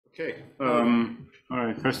Okay. All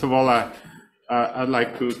right. First of all, I'd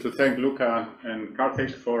like to thank Luca and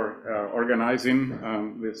Karthik for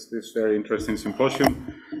organizing this very interesting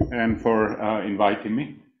symposium and for inviting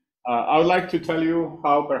me. I would like to tell you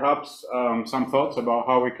how perhaps some thoughts about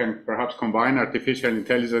how we can perhaps combine artificial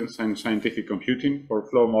intelligence and scientific computing for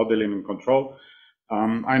flow modeling and control.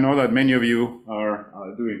 I know that many of you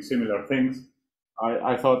are doing similar things.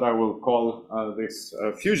 I thought I will call this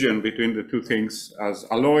fusion between the two things as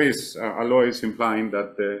alloys implying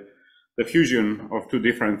that the fusion of two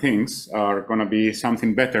different things are going to be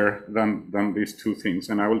something better than these two things.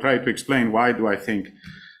 And I will try to explain why do I think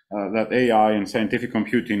that AI and scientific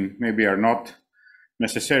computing maybe are not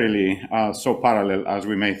necessarily so parallel as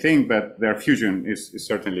we may think, but their fusion is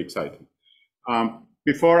certainly exciting.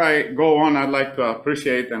 Before I go on, I'd like to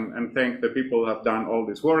appreciate and thank the people who have done all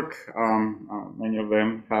this work. Many of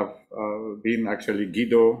them have been, actually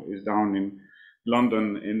Guido is down in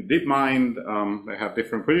London in DeepMind. They have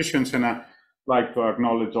different positions, and I'd like to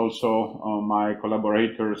acknowledge also my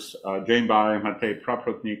collaborators, Jane Bai, Matej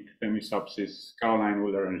Praprotnik, Temi Sapsis, Caroline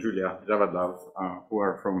Wheeler, and Julia Zavadlav, who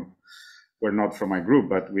were not from my group,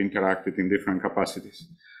 but we interacted in different capacities.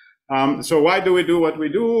 So why do we do what we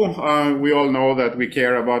do? We all know that we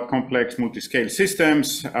care about complex multi-scale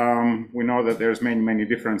systems. We know that there's many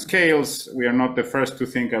different scales. We are not the first to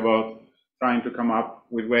think about trying to come up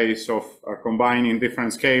with ways of combining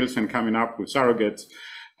different scales and coming up with surrogates,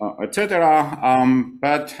 etc.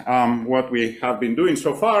 But what we have been doing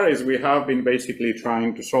so far is we have been basically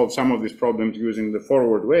trying to solve some of these problems using the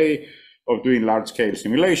forward way of doing large-scale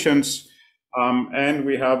simulations. And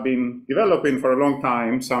we have been developing for a long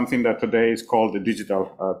time something that today is called the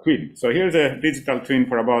digital twin. So here's a digital twin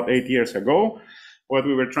for about 8 years ago. What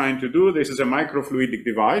we were trying to do, this is a microfluidic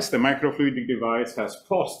device. The microfluidic device has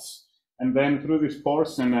posts, and then through these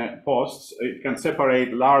posts it can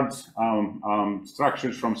separate large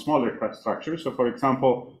structures from smaller structures. So for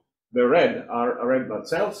example, the red are red blood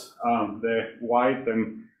cells, the white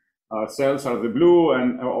and cells are the blue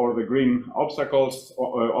or the green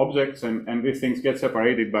objects, and these things get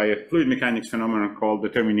separated by a fluid mechanics phenomenon called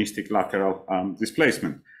deterministic lateral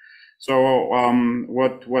displacement. So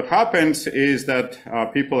what happens is that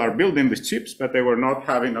people are building these chips, but they were not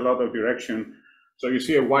having a lot of direction. So you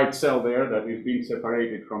see a white cell there that is being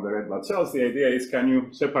separated from the red blood cells. The idea is, can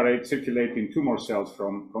you separate circulating tumor cells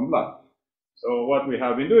from blood? So what we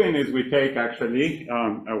have been doing is we take actually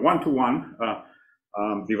a one-to-one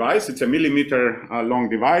device. It's a millimeter long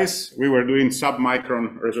device. We were doing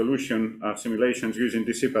sub-micron resolution simulations using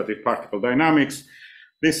dissipative particle dynamics.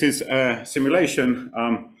 This is a simulation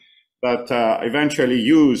that eventually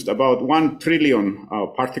used about 1 trillion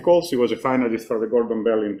particles. He was a finalist for the Gordon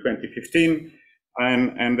Bell in 2015.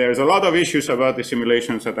 And there's a lot of issues about the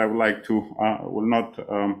simulations that I would like to, will not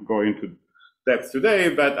go into depth today,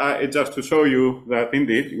 but it's just to show you that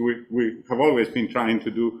indeed we have always been trying to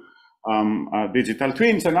do digital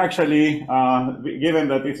twins, and actually, given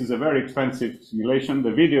that this is a very expensive simulation,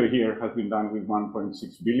 the video here has been done with 1.6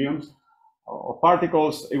 billion of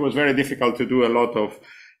particles. It was very difficult to do a lot of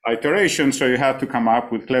iteration, so you had to come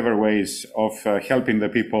up with clever ways of helping the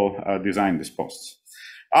people design these posts.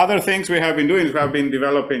 Other things we have been doing is we have been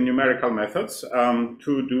developing numerical methods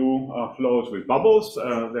to do flows with bubbles.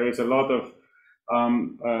 There is a lot of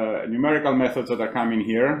numerical methods that are coming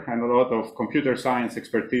here, and a lot of computer science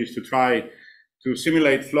expertise to try to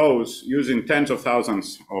simulate flows using tens of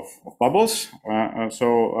thousands of bubbles.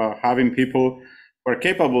 So having people who are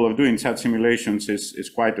capable of doing such simulations is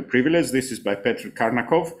quite a privilege. This is by Petros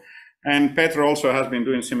Koumoutsakos. And Petro also has been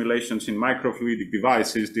doing simulations in microfluidic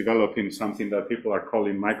devices, developing something that people are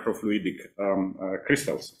calling microfluidic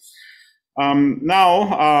crystals.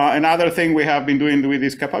 Now, another thing we have been doing with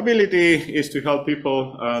this capability is to help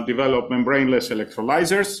people develop membraneless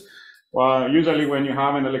electrolyzers. Usually when you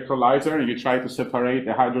have an electrolyzer and you try to separate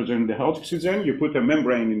the hydrogen and the oxygen, you put a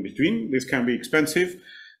membrane in between. This can be expensive.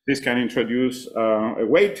 This can introduce a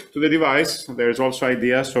weight to the device. There's also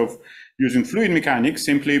ideas of using fluid mechanics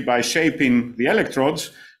simply by shaping the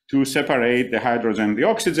electrodes to separate the hydrogen and the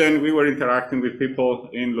oxygen. We were interacting with people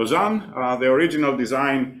in Lausanne. The original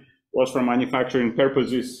design was for manufacturing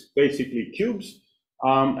purposes, basically cubes.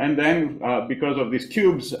 And then because of these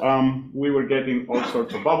cubes, we were getting all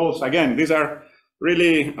sorts of bubbles. Again, these are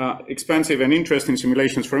really expensive and interesting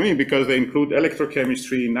simulations for me because they include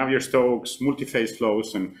electrochemistry, Navier-Stokes, multi-phase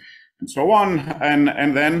flows, and so on.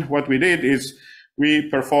 And then what we did is we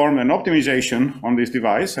performed an optimization on this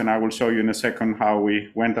device, and I will show you in a second how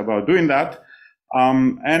we went about doing that.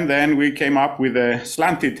 And then we came up with a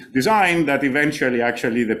slanted design that eventually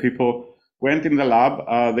actually the people went in the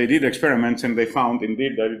lab, they did experiments, and they found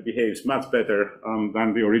indeed that it behaves much better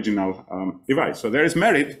than the original device. So there is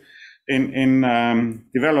merit in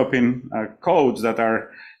developing codes that are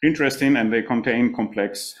interesting and they contain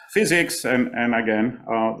complex physics, and again,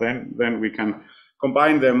 then we can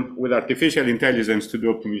combine them with artificial intelligence to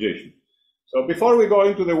do optimization. So before we go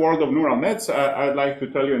into the world of neural nets, I'd like to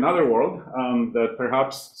tell you another world that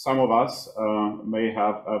perhaps some of us may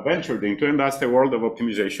have ventured into, and that's the world of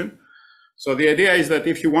optimization. So the idea is that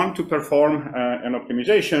if you want to perform an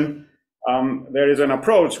optimization, there is an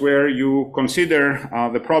approach where you consider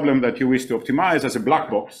the problem that you wish to optimize as a black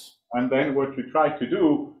box. And then what you try to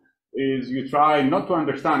do is you try not to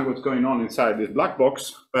understand what's going on inside this black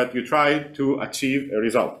box, but you try to achieve a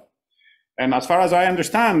result. And as far as I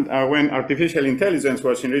understand, when artificial intelligence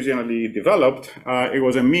was originally developed, it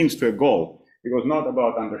was a means to a goal. It was not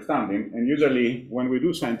about understanding. And usually when we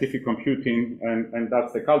do scientific computing, and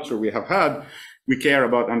that's the culture we have had, we care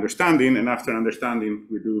about understanding, and after understanding,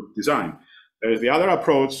 we do design. There is the other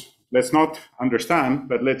approach, let's not understand,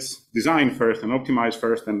 but let's design first and optimize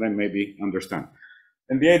first, and then maybe understand.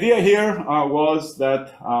 And the idea here was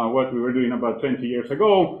that what we were doing about 20 years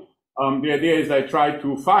ago, the idea is I try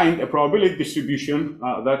to find a probability distribution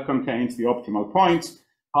that contains the optimal points.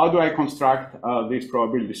 How do I construct this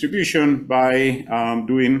probability distribution? By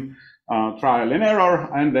doing trial and error.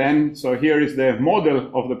 And then, so here is the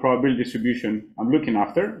model of the probability distribution I'm looking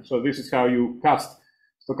after. So this is how you cast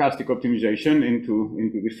stochastic optimization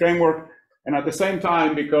into this framework. And at the same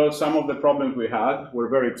time, because some of the problems we had were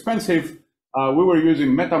very expensive, we were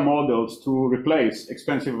using meta models to replace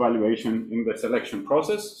expensive evaluation in the selection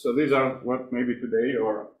process. So these are what maybe today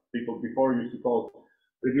or people before used to call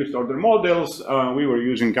reduced order models. We were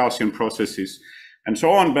using Gaussian processes and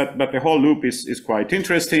so on, but the whole loop is quite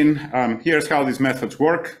interesting. Here's how these methods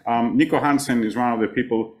work. Nico Hansen is one of the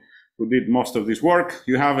people who did most of this work.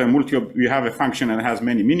 You have a function that has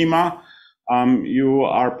many minima. You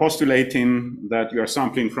are postulating that you are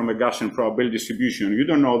sampling from a Gaussian probability distribution. You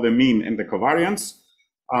don't know the mean and the covariance.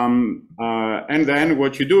 And then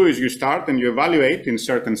what you do is you start and you evaluate in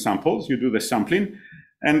certain samples. You do the sampling.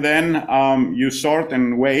 And then you sort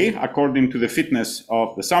and weigh according to the fitness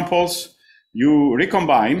of the samples. You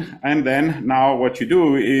recombine, and then now what you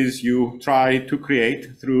do is you try to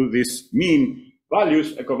create through this mean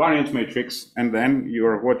values a covariance matrix, and then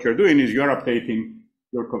what you're doing is you're updating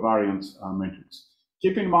your covariance matrix.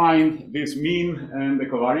 Keep in mind this mean and the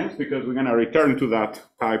covariance, because we're going to return to that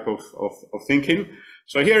type of thinking.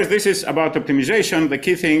 So this is about optimization. The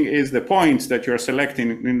key thing is the points that you're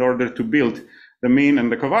selecting in order to build the mean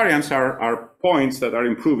and the covariance are points that are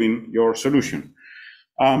improving your solution.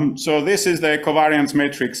 So this is the covariance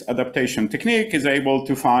matrix adaptation technique, is able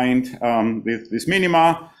to find this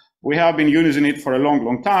minima. We have been using it for a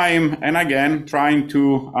long time, and again, trying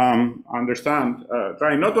to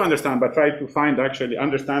trying not to understand, but try to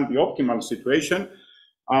understand the optimal situation.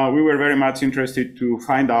 We were very much interested to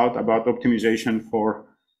find out about optimization for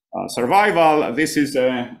survival. This is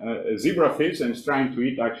a zebra fish, and it's trying to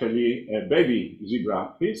eat actually a baby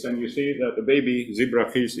zebra fish, and you see that the baby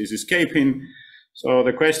zebra fish is escaping. So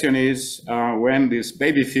the question is, when these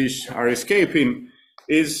baby fish are escaping,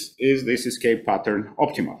 is this escape pattern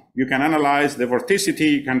optimal? You can analyze the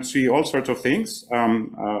vorticity, you can see all sorts of things.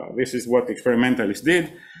 This is what experimentalists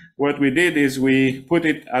did. What we did is we put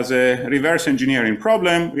it as a reverse engineering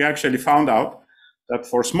problem. We actually found out that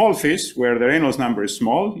for small fish, where the Reynolds number is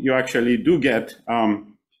small, you actually do get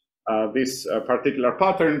this particular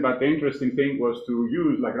pattern. But the interesting thing was to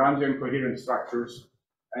use Lagrangian coherent structures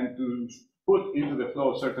and to put into the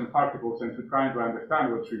flow certain particles and to try to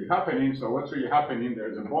understand what's really happening. So what's really happening,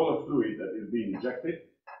 there's a ball of fluid that is being ejected.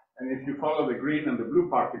 And if you follow the green and the blue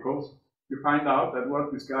particles, you find out that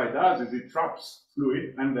what this guy does is it traps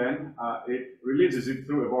fluid and then it releases it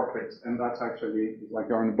through a vortex. And that's actually like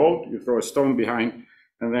you're on a boat, you throw a stone behind,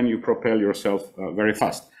 and then you propel yourself very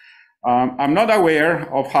fast. I'm not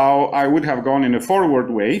aware of how I would have gone in a forward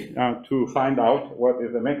way to find out what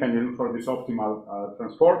is the mechanism for this optimal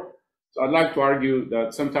transport. So I'd like to argue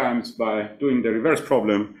that sometimes by doing the reverse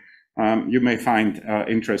problem, you may find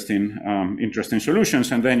interesting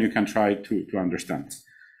solutions, and then you can try to understand.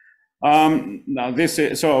 Now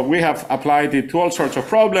so we have applied it to all sorts of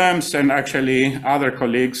problems, and actually other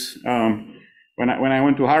colleagues. When I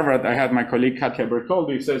went to Harvard, I had my colleague Katja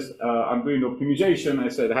Bertoldi. He says, I'm doing optimization. I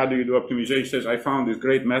said, how do you do optimization? He says, I found this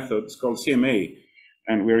great method. It's called CMA,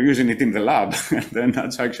 and we're using it in the lab. And then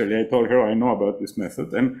that's actually, I told her I know about this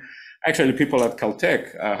method. And actually, people at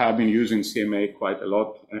Caltech have been using CMA quite a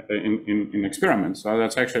lot in experiments. So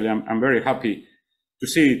that's actually, I'm very happy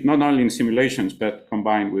see it not only in simulations, but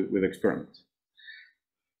combined with experiments.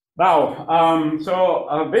 Now,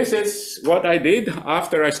 this is what I did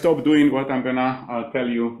after I stopped doing what I'm gonna tell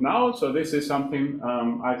you now. So this is something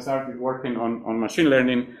I started working on machine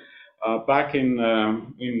learning back in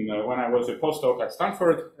when I was a postdoc at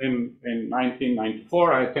Stanford in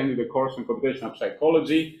 1994. I attended a course in computational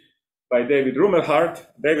psychology by David Rumelhart.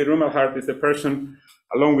 David Rumelhart is the person,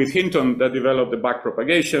 along with Hinton, that developed the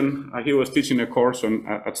backpropagation. He was teaching a course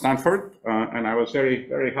at Stanford, and I was very,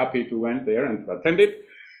 very happy to went there and attend it.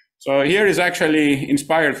 So here is actually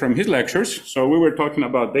inspired from his lectures. So we were talking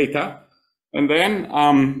about data. And then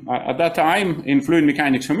at that time in fluid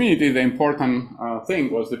mechanics community, the important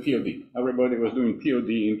thing was the POD. Everybody was doing POD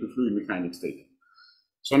into fluid mechanics data.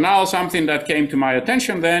 So now something that came to my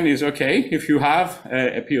attention then is, okay, if you have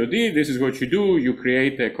a POD, this is what you do. You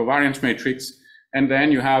create a covariance matrix, and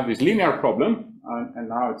then you have this linear problem. And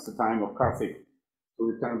now it's the time of Karthik to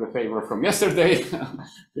return the favor from yesterday,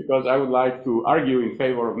 because I would like to argue in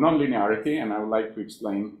favor of nonlinearity, and I would like to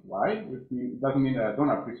explain why. It doesn't mean that I don't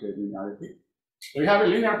appreciate linearity. So you have a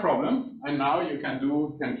linear problem, and now you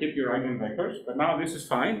can keep your eigenvectors, but now this is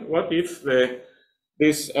fine. What if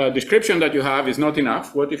this description that you have is not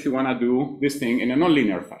enough? What if you want to do this thing in a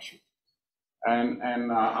nonlinear fashion?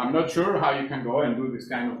 And I'm not sure how you can go and do this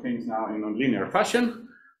kind of things now in a nonlinear fashion,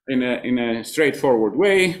 in a straightforward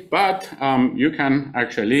way, but you can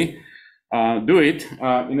actually do it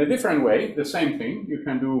in a different way. The same thing, you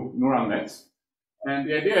can do neural nets. And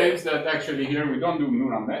the idea is that actually here we don't do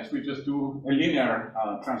neural nets, we just do a linear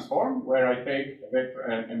transform where I take a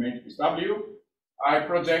vector, a matrix W, I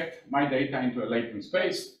project my data into a latent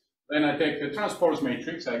space, then I take the transpose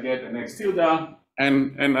matrix, I get an X tilde,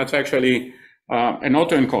 and that's actually an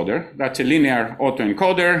autoencoder. That's a linear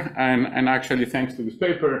autoencoder, and actually thanks to this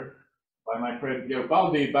paper by my friend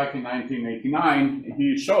Garibaldi back in 1989,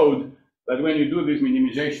 he showed that when you do this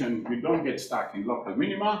minimization, you don't get stuck in local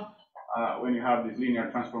minima. When you have these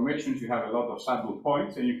linear transformations, you have a lot of saddle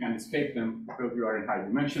points, and you can escape them because you are in high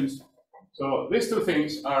dimensions. So these two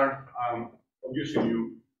things are producing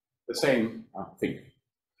you the same thing.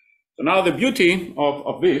 So now the beauty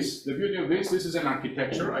of this, this is an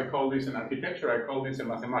architecture. I call this an architecture. I call this a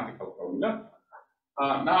mathematical formula.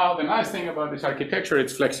 Now the nice thing about this architecture,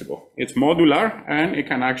 it's flexible. It's modular, and it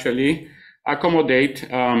can actually accommodate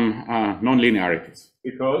non-linearities,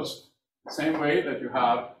 because the same way that you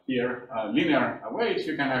have here linear weights,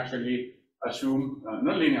 you can actually assume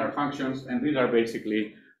nonlinear functions, and these are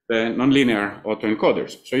basically the nonlinear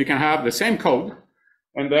autoencoders. So you can have the same code,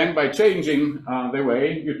 and then by changing the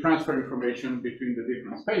way you transfer information between the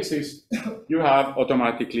different spaces, you have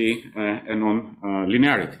automatically a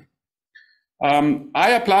non-linearity.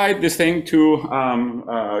 I applied this thing to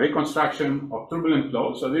reconstruction of turbulent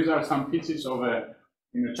flow. So these are some pieces of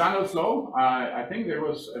in a channel flow. I think there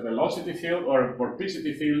was a velocity field or a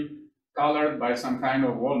vorticity field colored by some kind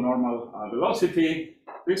of wall normal velocity.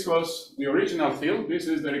 This was the original field. This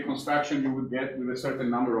is the reconstruction you would get with a certain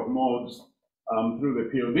number of modes through the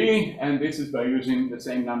POD, and this is by using the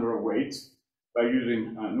same number of weights, by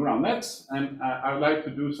using neural nets. And I would like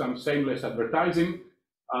to do some shameless advertising.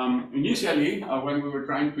 Initially, when we were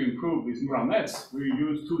trying to improve these neural nets, we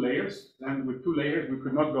used 2 layers, and with 2 layers we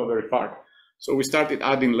could not go very far. So we started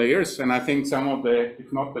adding layers, and I think some of the,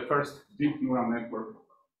 if not the first deep neural network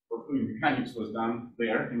for fluid mechanics was done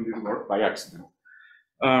there in this work by accident.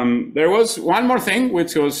 There was one more thing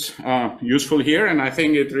which was useful here, and I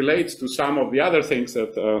think it relates to some of the other things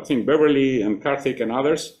that I think Beverly and Karthik and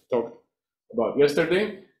others talked about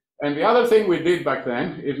yesterday. And the other thing we did back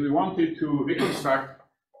then is we wanted to reconstruct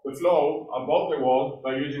the flow above the wall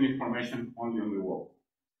by using information only on the wall.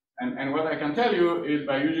 And what I can tell you is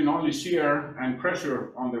by using only shear and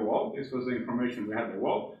pressure on the wall, this was the information we had on the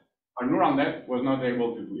wall, our neural net was not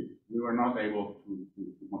able to do it. We were not able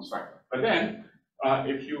to construct it. But then,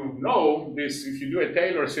 if you know this, if you do a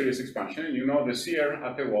Taylor series expansion, and you know the shear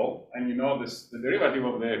at the wall, and you know this, the derivative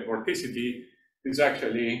of the vorticity is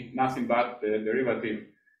actually nothing but the derivative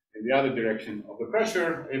in the other direction of the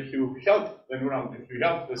pressure. If you help the neural, if you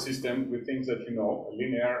help the system with things that you know, a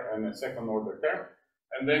linear and a second order term,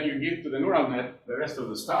 and then you give to the neural net the rest of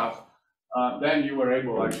the stuff, then you were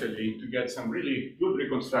able actually to get some really good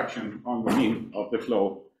reconstruction on the mean of the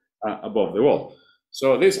flow above the wall.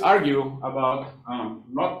 So this argue about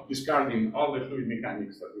not discarding all the fluid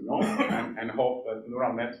mechanics that we know and hope that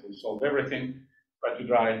neural nets will solve everything, but to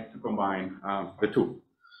try to combine the two.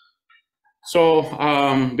 So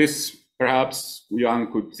this perhaps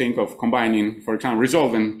one could think of combining, for example,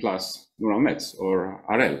 resolving plus neural nets or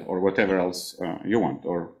RL or whatever else you want,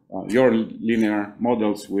 or your linear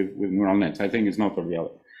models with neural nets. I think it's not a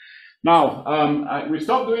reality. Now, we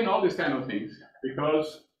stopped doing all these kind of things because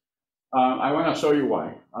I want to show you why.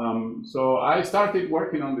 So I started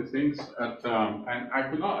working on these things and I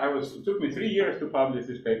could not, it took me 3 years to publish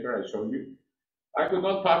this paper I showed you. I could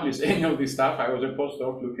not publish any of this stuff. I was a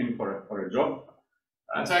postdoc looking for a job.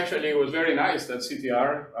 And actually, it was very nice that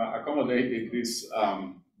CTR accommodated this,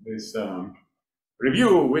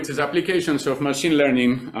 review, which is applications of machine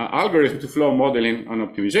learning algorithm to flow modeling and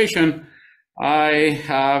optimization. I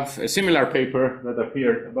have a similar paper that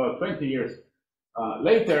appeared about 20 years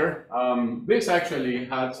later. This actually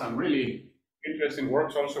had some really interesting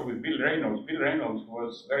works also with Bill Reynolds. Bill Reynolds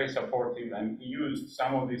was very supportive and he used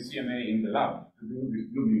some of the CMA in the lab to do these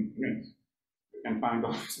blooming rings. You can find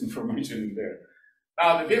all this information in there.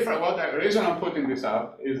 Now, the reason I'm putting this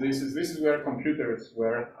up is this is where computers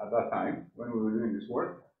were at that time when we were doing this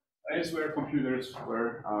work. And it's where computers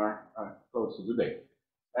are close to today.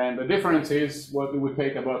 And the difference is what it would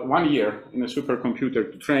take about 1 year in a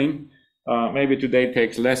supercomputer to train. Maybe today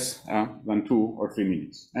takes less than 2 or 3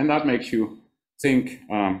 minutes. And that makes you think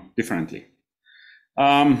differently.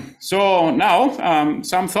 So now,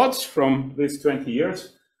 some thoughts from these 20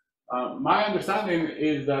 years. My understanding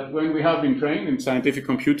is that when we have been trained in scientific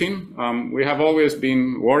computing, we have always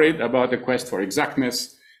been worried about the quest for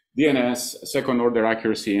exactness, DNS, second-order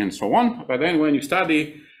accuracy, and so on. But then when you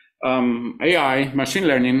study AI, machine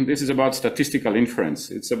learning, this is about statistical inference.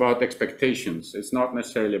 It's about expectations. It's not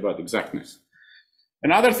necessarily about exactness.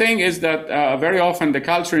 Another thing is that very often the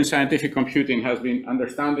culture in scientific computing has been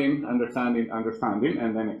understanding,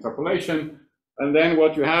 and then extrapolation. And then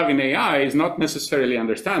what you have in AI is not necessarily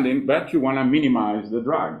understanding, but you want to minimize the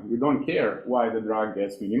drag. You don't care why the drag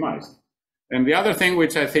gets minimized. And the other thing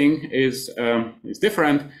which I think is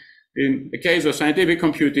different, in the case of scientific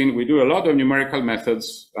computing, we do a lot of numerical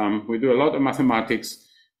methods. We do a lot of mathematics.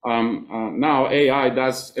 Now AI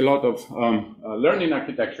does a lot of learning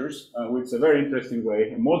architectures, which is a very interesting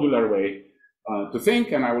way, a modular way to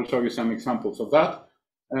think. And I will show you some examples of that.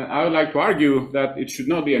 I would like to argue that it should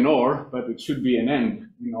not be an or, but it should be an and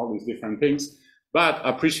in all these different things, but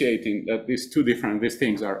appreciating that these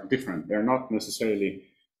things are different. They're not necessarily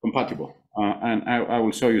compatible. And I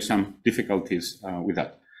will show you some difficulties with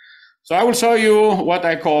that. So I will show you what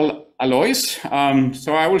I call alloys.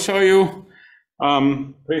 So I will show you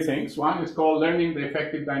 3 things. One is called learning the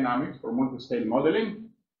effective dynamics for multi-scale modeling.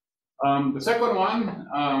 The second one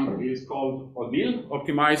is called ODIL,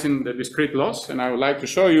 optimizing the discrete loss. And I would like to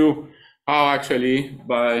show you how actually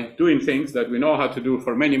by doing things that we know how to do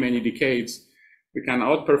for many, many decades, we can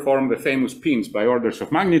outperform the famous pins by orders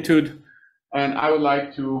of magnitude. And I would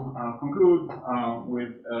like to conclude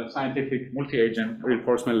with scientific multi-agent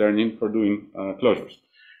reinforcement learning for doing closures.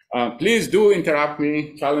 Please do interrupt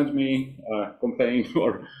me, challenge me, complain,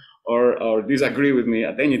 or disagree with me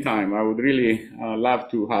at any time. I would really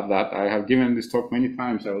love to have that. I have given this talk many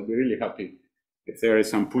times. I would be really happy if there is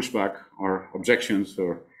some pushback or objections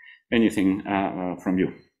or anything from you.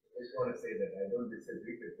 I just want to say that I don't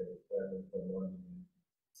disagree with the requirement for non-linear.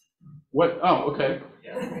 What? Oh, okay.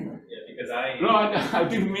 Yeah, because I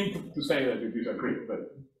didn't mean to say that you disagree,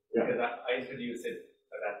 but yeah. Because I should use it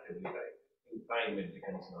adaptively, right? In time, it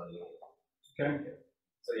becomes non-linear. Okay.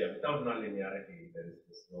 So yeah, without non-linearity, there is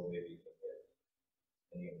just no way we can get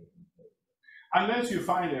any of the things. Unless you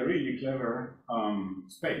find a really clever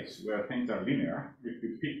space where things are linear, if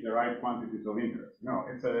you pick the right quantities of interest. No,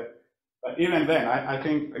 it's but even then, I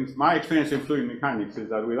think my experience in fluid mechanics is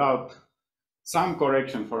that without some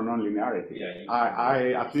correction for non-linearity,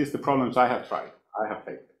 yeah, at least the problems I have tried, I have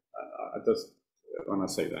failed. I just want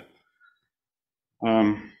to say that.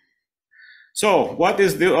 So what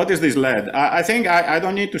is this led? I think I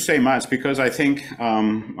don't need to say much because I think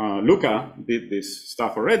Luca did this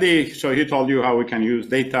stuff already. So he told you how we can use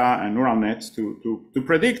data and neural nets to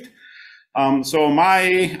predict. So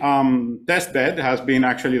my test bed has been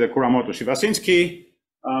actually the Kuramoto-Shivasinski.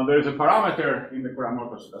 There's a parameter in the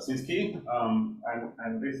Kuramoto-Shivasinski,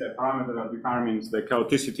 and this is a parameter that determines the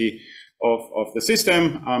chaoticity of the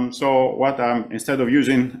system. So what instead of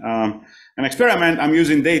using an experiment, I'm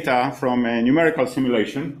using data from a numerical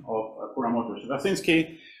simulation of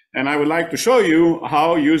Kuramoto-Shivasinski, and I would like to show you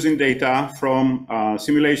how using data from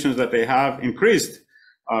simulations that they have increased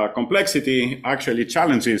complexity actually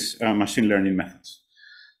challenges machine learning methods.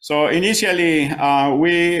 So initially,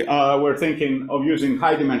 we were thinking of using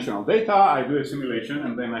high-dimensional data. I do a simulation,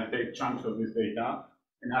 and then I take chunks of this data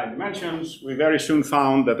in high dimensions. We very soon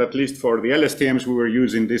found that at least for the LSTMs we were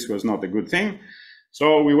using, this was not a good thing.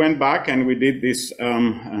 So we went back and we did this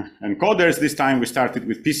encoders. This time we started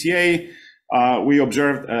with PCA. We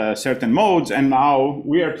observed certain modes, and now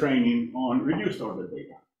we are training on reduced order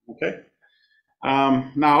data. Okay.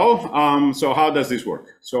 So how does this work?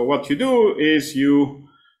 So what you do is you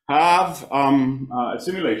have a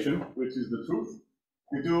simulation, which is the truth.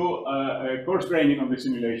 You do a coarse graining of the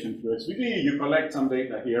simulation through SVD. You collect some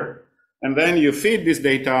data here, and then you feed this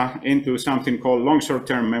data into something called long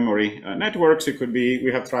short-term memory networks. It could be,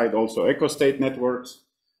 we have tried also echo state networks,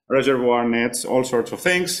 reservoir nets, all sorts of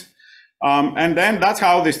things. And then that's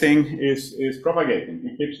how this thing is propagating.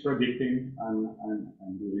 It keeps predicting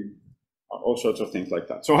and doing all sorts of things like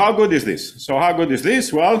that. So how good is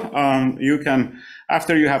this? Well, you can,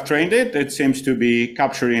 after you have trained it, it seems to be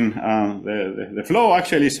capturing the flow.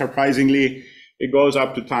 Actually, surprisingly, it goes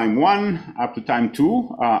up to time 1, up to time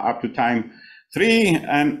 2, up to time 3,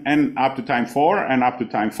 and up to time 4, and up to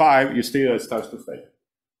time 5, you still starts to fail.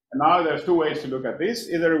 And now there's two ways to look at this,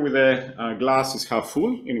 either with a glass is half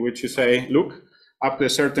full, in which you say, look, up to a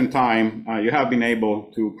certain time, you have been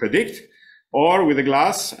able to predict, or with a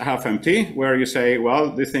glass half empty, where you say, well,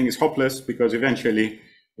 this thing is hopeless because eventually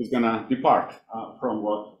it's going to depart from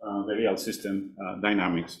what the real system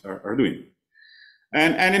dynamics are doing.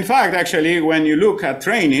 And in fact, actually, when you look at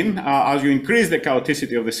training, as you increase the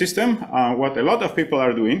chaoticity of the system, what a lot of people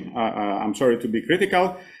are doing, I'm sorry to be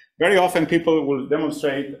critical, very often people will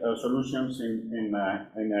demonstrate solutions in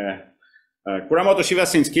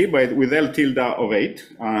Koumoutsakos-Sivacinski with L tilde of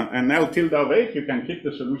 8. And L tilde of 8, you can keep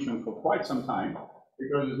the solution for quite some time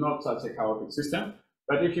because it's not such a chaotic system.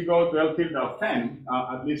 But if you go to L tilde of 10,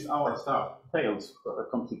 at least our stuff fails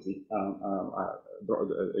completely.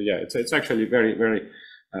 It's actually very, very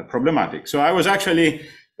problematic. So I was actually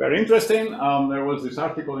very interested. There was this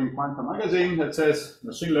article in Quantum magazine that says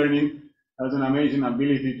machine learning has an amazing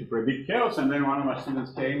ability to predict chaos. And then one of my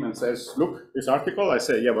students came and says, look, this article. I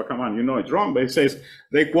say, yeah, but come on, you know it's wrong. But it says,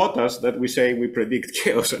 they quote us that we say we predict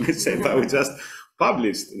chaos. And I said, but we just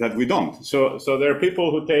published that we don't. So there are people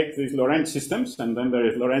who take these Lorentz systems, and then there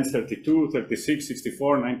is Lorentz 32, 36,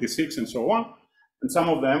 64, 96, and so on. And some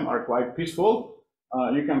of them are quite peaceful.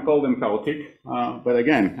 You can call them chaotic, but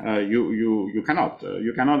again, you cannot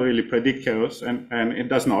really predict chaos, and it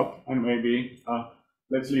does not. And maybe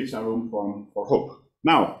let's leave some room for hope.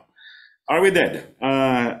 Now, are we dead?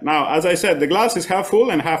 Now, as I said, the glass is half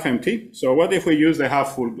full and half empty. So what if we use the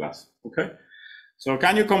half full glass? Okay. So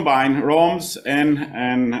can you combine ROMs and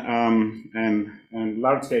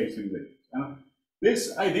large scale simulations?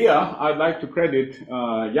 This idea, I'd like to credit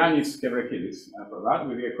Yannis Kevrekidis for that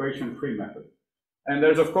with the equation free method. And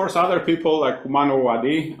there's of course other people like Kumano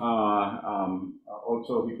Wadi,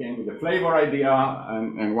 also he came with the flavor idea,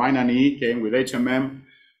 and Wainani came with HMM.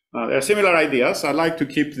 There are similar ideas. I'd like to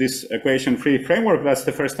keep this equation free framework. That's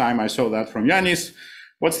the first time I saw that from Yannis.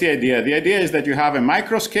 What's the idea? The idea is that you have a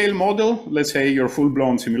microscale model, let's say your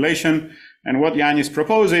full-blown simulation. And what Yannis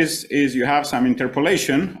proposes is you have some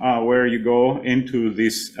interpolation where you go into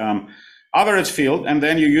this average field, and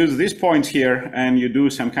then you use these points here and you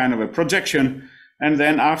do some kind of a projection. And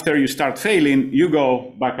then after you start failing, you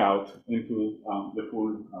go back out into the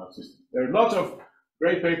full system. There are lots of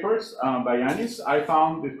great papers by Yannis. I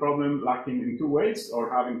found this problem lacking in two ways,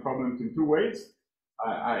 or having problems in two ways.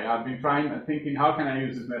 I have been thinking, how can I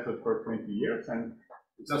use this method for 20 years? And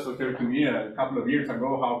it just occurred to me a couple of years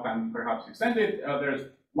ago, how can perhaps extend it? There's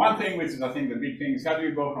one thing, which is I think the big thing, is how do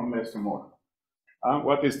you go from less to more?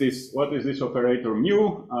 What is this operator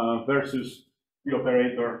mu versus the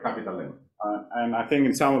operator capital M? And I think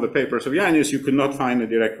in some of the papers of Yannis, you could not find a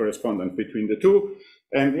direct correspondence between the two.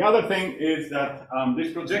 And the other thing is that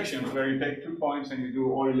these projections, where you take 2 points and you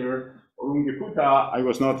do Euler or Runge-Kutta, I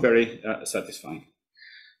was not very satisfying.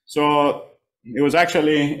 So it was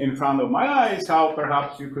actually in front of my eyes how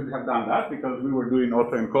perhaps you could have done that, because we were doing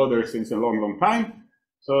autoencoders since a long, long time.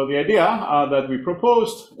 So the idea that we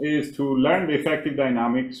proposed is to learn the effective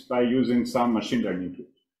dynamics by using some machine learning tools.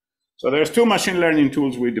 So there's two machine learning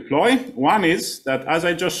tools we deploy. One is that, as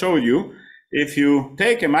I just showed you, if you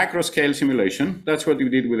take a microscale simulation, that's what you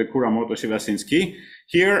did with the Koumoutsakos-Sivacinski.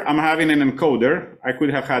 Here I'm having an encoder. I could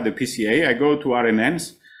have had a PCA. I go to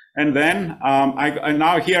RNNs. And then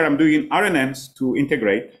now here I'm doing RNNs to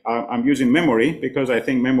integrate. I'm using memory because I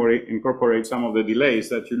think memory incorporates some of the delays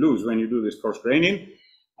that you lose when you do this coarse graining.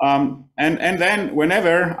 And then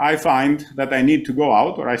whenever I find that I need to go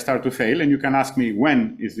out or I start to fail, and you can ask me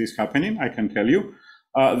when is this happening, I can tell you.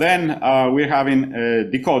 Then we're having a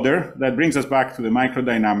decoder that brings us back to the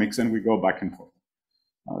microdynamics, and we go back and forth.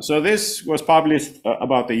 So this was published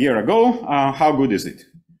about a year ago. How good is it?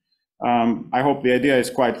 I hope the idea is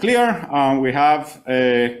quite clear. We have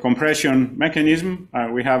a compression mechanism.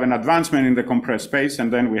 We have an advancement in the compressed space,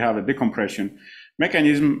 and then we have a decompression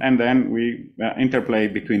mechanism, and then we interplay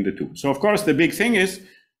between the two. So of course, the big thing is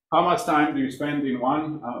how much time do you spend in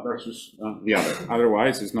one versus the other?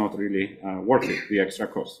 Otherwise, it's not really worth it, the extra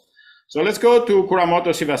cost. So let's go to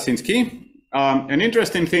Koumoutsakos-Iwasinski. An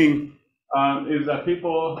interesting thing is that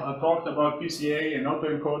people talked about PCA and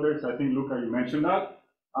autoencoders. I think, Luca, you mentioned that.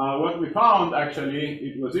 What we found, actually,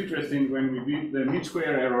 it was interesting when we did the mean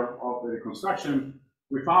square error of the reconstruction.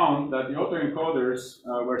 We found that the autoencoders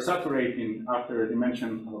were saturating after a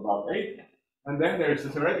dimension of about 8. And then there's a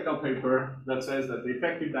theoretical paper that says that the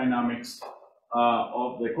effective dynamics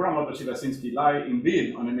of the Koumoutsakos-Iwasinski lie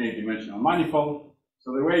indeed on an 8-dimensional manifold.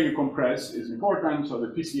 So the way you compress is important. So the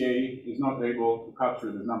PCA is not able to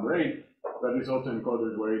capture this number 8, but these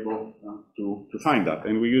autoencoders were able to find that.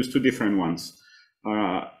 And we used 2 different ones.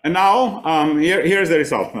 And now here's the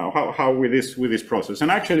result now. How with this process.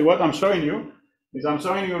 And actually, what I'm showing you is I'm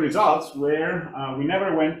showing you results where we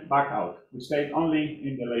never went back out. We stayed only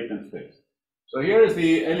in the latent space. So here is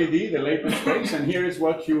the LED, the latent space, and here is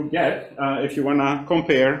what you get if you want to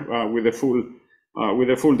compare with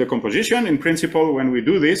the full decomposition. In principle, when we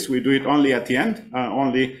do this, we do it only at the end,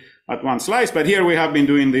 only at one slice. But here we have been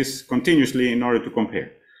doing this continuously in order to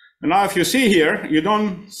compare. And now, if you see here, you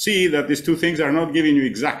don't see that these two things are not giving you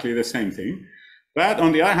exactly the same thing. But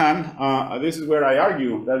on the other hand, this is where I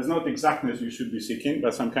argue that it's not exactness you should be seeking,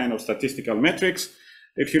 but some kind of statistical metrics.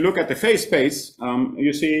 If you look at the phase space,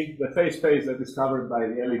 you see the phase space that is covered by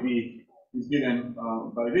the LED is given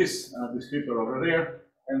by this descriptor over there,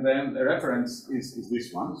 and then the reference is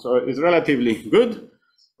this one. So it's relatively good,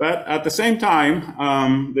 but at the same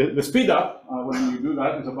time, the speed up when you do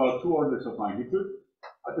that is about 2 orders of magnitude.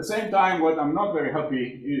 At the same time, what I'm not very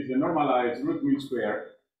happy is the normalized root mean square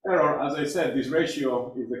error. As I said, this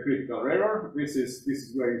ratio is the critical error. This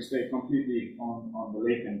is where you stay completely on the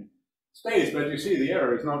latent space, but you see the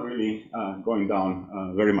error is not really going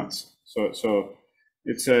down very much. So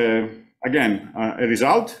it's again a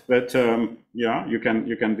result that yeah, you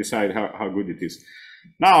can decide how good it is.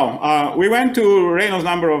 Now we went to Reynolds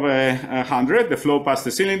number of 100. The flow past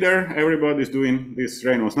the cylinder. Everybody's doing this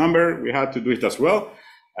Reynolds number. We had to do it as well.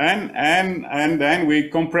 And then we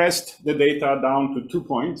compressed the data down to 2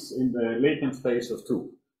 points in the latent space of 2.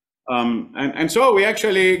 And so we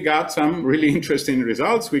actually got some really interesting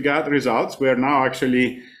results. We got results where now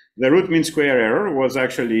actually the root mean square error was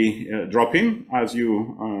actually dropping as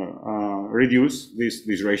you reduce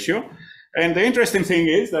this ratio. And the interesting thing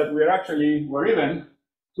is that we're even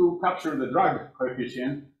to capture the drag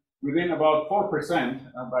coefficient within about 4%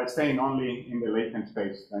 by staying only in the latent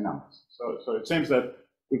space dynamics. So it seems that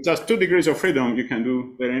with just 2 degrees of freedom, you can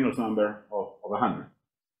do the Reynolds number of 100.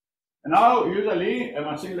 And now, usually,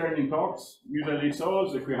 machine learning talks usually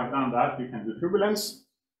shows if we have done that, we can do turbulence.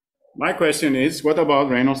 My question is, what about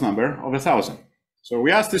Reynolds number of 1,000? So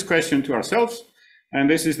we asked this question to ourselves, and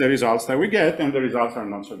this is the results that we get, and the results are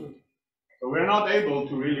not so good. So we're not able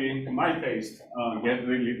to really, to my taste, get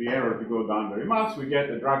really the error to go down very much. We get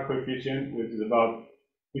a drag coefficient, which is about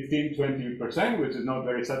 15–20%, which is not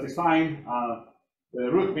very satisfying. The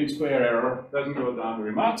root mean square error doesn't go down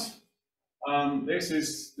very much. This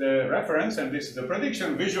is the reference, and this is the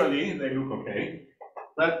prediction. Visually, they look okay.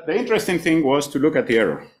 But the interesting thing was to look at the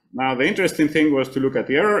error. Now, the interesting thing was to look at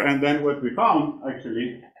the error, and then what we found,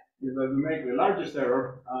 actually, is that we make the largest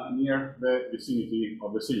error near the vicinity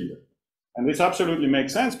of the cylinder. And this absolutely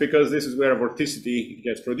makes sense, because this is where vorticity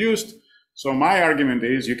gets produced. So my argument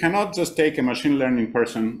is you cannot just take a machine learning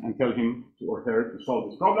person and tell him or her to solve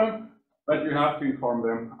this problem, but you have to inform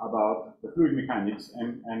them about the fluid mechanics.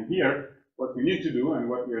 And here, what we need to do, and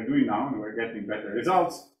what we are doing now, and we're getting better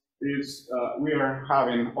results, is we are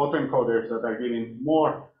having autoencoders that are giving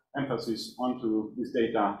more emphasis onto this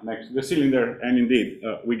data next to the cylinder, and indeed,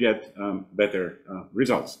 we get better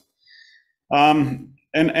results. And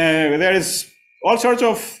there is all sorts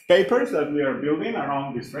of papers that we are building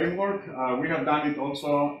around this framework. We have done it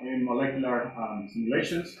also in molecular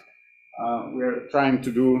simulations. We're trying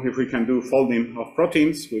to do, if we can do folding of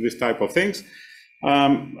proteins with this type of things.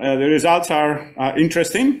 The results are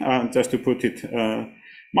interesting, just to put it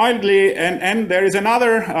mildly. And there is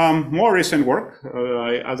another more recent work.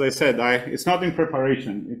 As I said, it's not in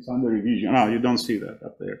preparation, it's under revision. Oh, you don't see that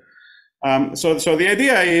up there. So the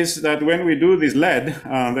idea is that when we do this LED,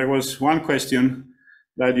 there was one question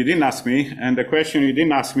that you didn't ask me, and the question you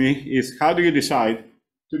didn't ask me is, how do you decide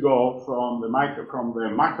to go from the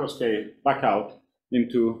macro scale back out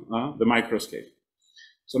into the micro scale?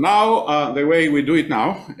 So now the way we do it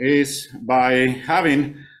now is by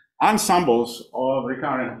having ensembles of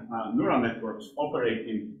recurrent neural networks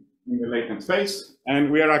operating in the latent space, and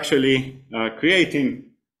we are actually creating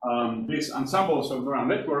these ensembles of neural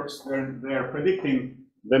networks. They're predicting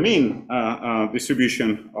the mean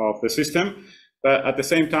distribution of the system, but at the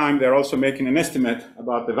same time, they're also making an estimate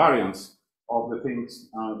about the variance of the things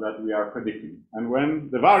that we are predicting. And when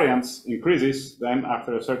the variance increases, then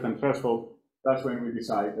after a certain threshold, that's when we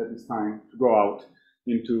decide that it's time to go out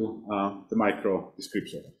into the micro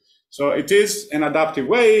description. So it is an adaptive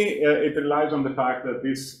way. It relies on the fact that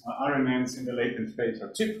these RNNs in the latent space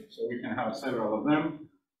are cheap, so we can have several of them.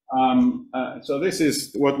 So this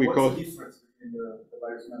is what we call... What's the difference between the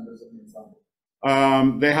various members of the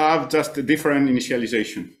ensemble? They have just a different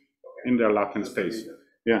initialization in their latent space.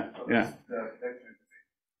 Yeah, yeah.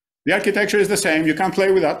 The architecture is the same. You can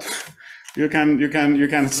play with that. You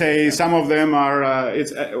can say some of them are.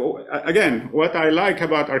 Again, what I like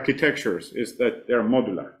about architectures is that they're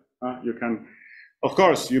modular. You can, of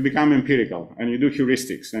course, you become empirical and you do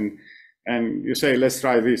heuristics and you say, let's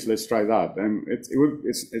try this, let's try that. And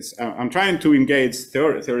I'm trying to engage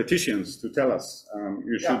theoreticians to tell us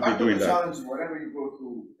you should be doing that. Challenge whenever you go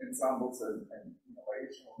to ensembles and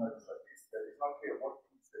variational methods like this, that it's not clear what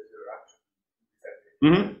things that you're actually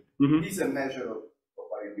presenting. It's a measure of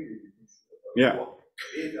variability. Yeah. What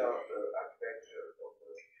data, the architecture, of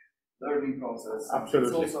the learning process.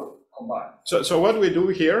 Absolutely. It's also combined. So what we do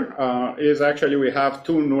here is actually we have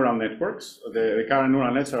two neural networks. The recurrent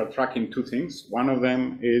neural nets are tracking two things. One of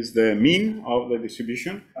them is the mean of the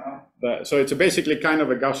distribution. So it's basically kind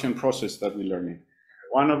of a Gaussian process that we're learning.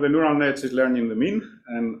 One of the neural nets is learning the mean,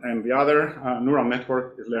 and the other neural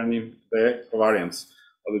network is learning the covariance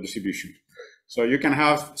of the distribution. So you can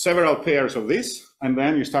have several pairs of this, and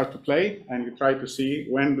then you start to play, and you try to see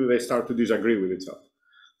when do they start to disagree with each other.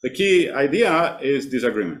 The key idea is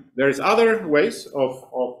disagreement. There is other ways of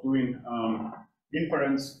doing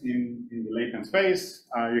inference in the latent space.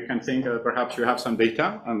 You can think perhaps you have some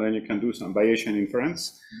data, and then you can do some Bayesian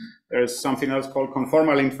inference. There's something else called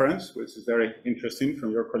conformal inference, which is very interesting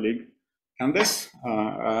from your colleague, Candace.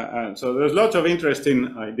 So there's lots of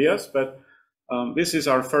interesting ideas, but this is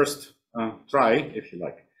our first try, if you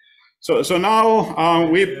like. So now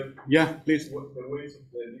yeah, please. The ways of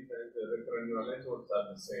the different recurrent neural networks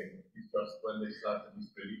are the same. It's just when they start this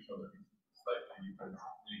prediction that it's slightly different.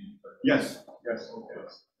 Yes. Okay.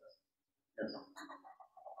 Yes.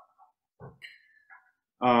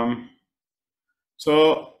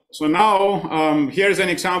 So now here's an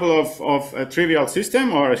example of a trivial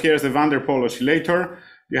system, or here's the van der Pol oscillator.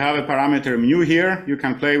 You have a parameter mu here. You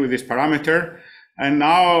can play with this parameter. And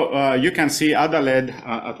now you can see ADA-LED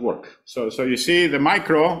at work. So you see the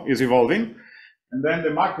micro is evolving, and then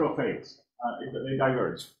the macro fades. They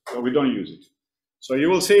diverge, so we don't use it. So you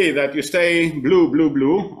will see that you stay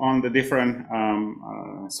blue on the different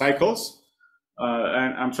cycles.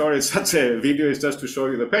 And I'm sorry, it's such a video, it's just to show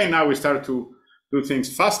you the pain. Now we start to do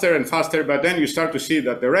things faster and faster, but then you start to see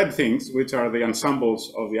that the red things, which are the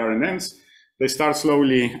ensembles of the RNNs, they start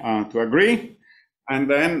slowly to agree. And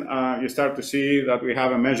then you start to see that we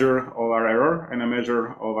have a measure of our error and a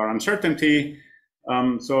measure of our uncertainty.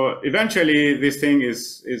 So eventually, this thing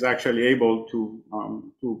is actually able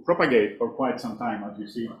to propagate for quite some time. As you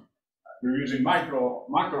see, we're using macro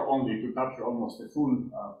only to capture almost the full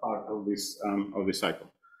part of this cycle.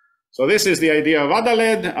 So this is the idea of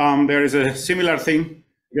ADA-LED. There is a similar thing.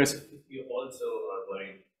 Yes. You also are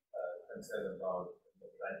very concerned about the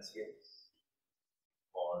transients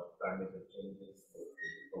or parameter changes.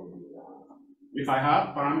 If I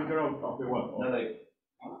have parameter of the what? No, like,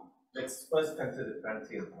 let's first consider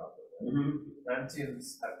transient property.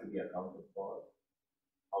 Transients have to be accounted for.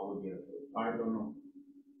 How would you approach it? I don't know.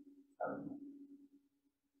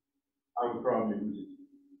 I would probably lose it.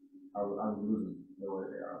 I would lose it the way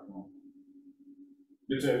they are. No.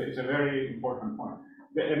 It's a very important point.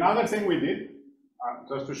 Another thing we did,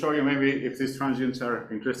 just to show you maybe if these transients are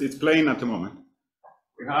interesting, it's plain at the moment.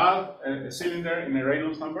 We have a cylinder in a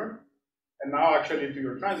Reynolds number, and now actually to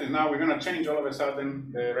your transients, now we're going to change all of a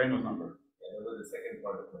sudden the Reynolds number. Yeah, that was the second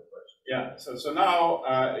part of my question. Yeah, so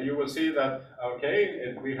now you will see that,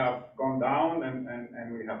 okay, we have gone down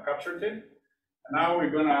and we have captured it. And now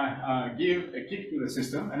we're going to give a kick to the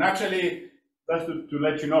system. And actually, just to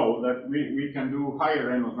let you know that we can do higher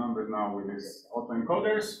Reynolds numbers now with these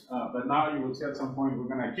autoencoders. But now you will see at some point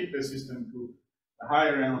we're going to kick the system to a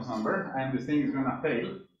higher Reynolds number, and the thing is going to fail,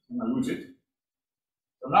 it's going to lose it.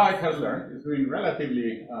 So now it has learned, it's doing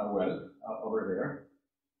relatively well over there.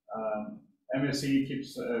 MSE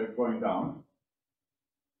keeps going down.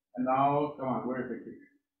 And now, come on, where is the kick?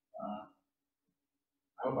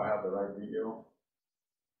 I hope I have the right video.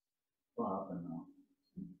 What happened now?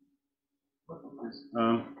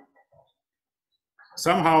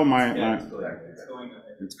 Somehow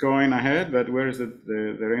it's going ahead, but where is it?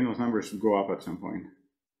 The Reynolds number should go up at some point.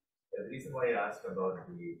 The reason why I asked about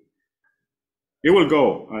it will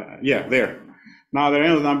go, yeah, there. Now the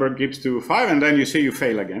Reynolds number gives to 5, and then you see you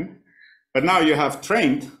fail again. But now you have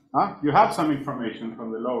trained, you have some information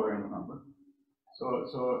from the lower Reynolds number.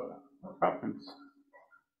 So what happens?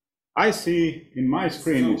 I see in my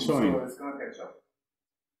screen it's showing. So it's going to catch up.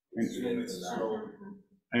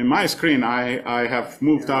 In my screen, I have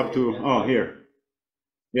moved up to, oh, here.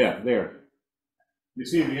 Yeah, there. You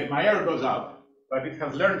see, my error goes up, but it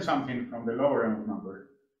has learned something from the lower Reynolds number.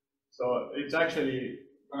 So it's actually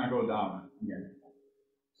going to go down again.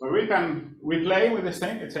 So we play with this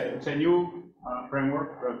thing. It's a new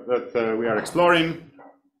framework that we are exploring.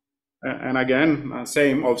 And again,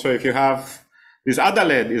 same also if you have, this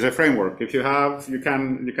ADALED is a framework. If you have, you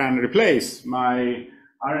can replace my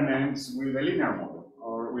RNNs with a linear model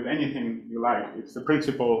or with anything you like. It's the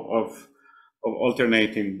principle of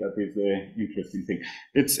alternating that is the interesting thing.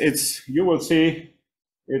 It's you will see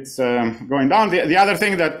it's going down. The other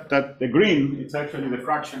thing that the green, it's actually the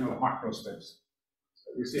fraction of macro steps.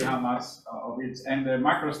 So you see how much of it, and the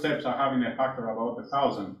macro steps are having a factor about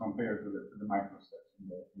 1,000 compared to the micro steps in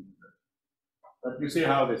the integration. But you see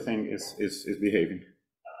how this thing is behaving. I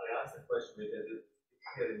asked the question because if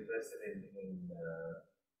you're interested in going to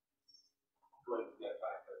that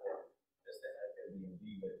factor, just a Hankel DMD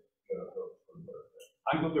with your approach will work.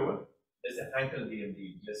 Hankel do what? There's a Hankel DMD,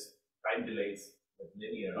 just time delays with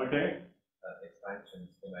linear expansions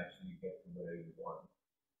can actually get to where you want.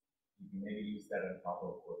 You can maybe use that on top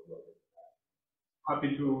of what you're doing.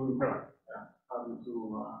 Happy to interact. Yeah. Happy to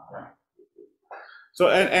yeah. So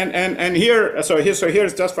and here, so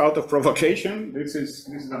here's just out of provocation. This is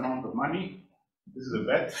the amount of money. This is a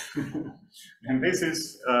bet, and this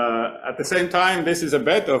is at the same time this is a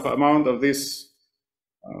bet of amount of these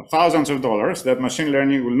thousands of dollars that machine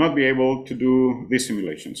learning will not be able to do these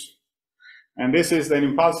simulations. And this is an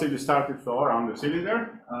impulsively started flow around the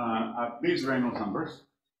cylinder at these Reynolds numbers.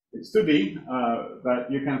 It's 2D, but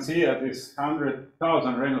you can see at this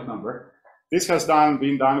 100,000 Reynolds number. This has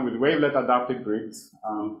been done with wavelet adapted grids,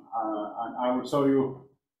 and I will show you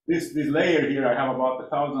this layer here. I have about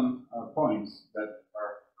 1,000 points that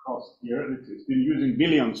are crossed here. It's been using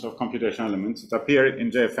billions of computational elements. It appeared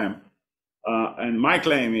in JFM, and my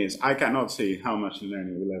claim is I cannot see how machine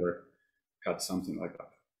learning will ever cut something like that.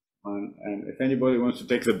 And if anybody wants to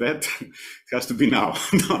take the bet, it has to be now,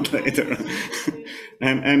 not later.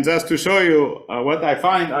 and just to show you what I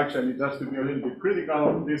find, actually, just to be a little bit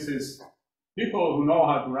critical, this is people who know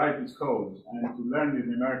how to write these codes and to learn these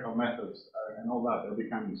numerical methods and all that, they're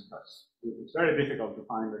becoming scarce. It's very difficult to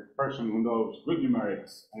find a person who knows good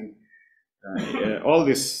numerics and all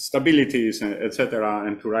these stabilities, etc.,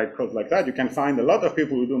 and to write code like that. You can find a lot of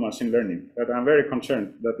people who do machine learning, but I'm very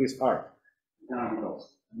concerned that this art cannot be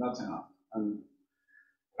lost. And that's enough. And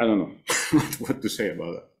I don't know what to say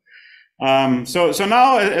about that. So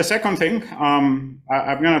now a second thing, I'm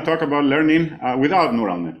going to talk about learning without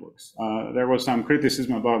neural networks. There was some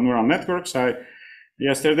criticism about neural networks.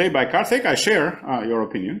 Yesterday by Karthik, I share your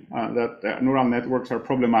opinion that neural networks are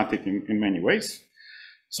problematic in many ways.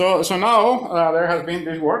 So now there has been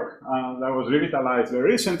this work that was revitalized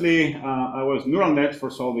very recently. I was neural nets for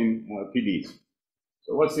solving PDEs.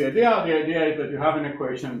 So what's the idea? The idea is that you have an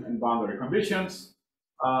equation and boundary conditions.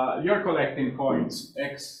 You're collecting points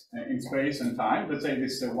x in space and time. Let's say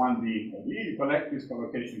this is a 1D ODE. You collect these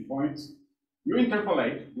collocation points. You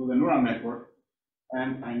interpolate with a neural network,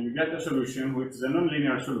 and you get a solution, which is a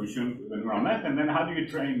nonlinear solution to the neural net. And then how do you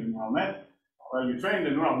train the neural net? Well, you train the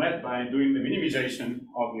neural net by doing the minimization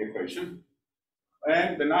of the equation.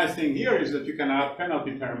 And the nice thing here is that you can add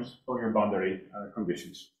penalty terms for your boundary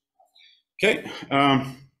conditions. Okay,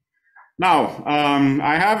 now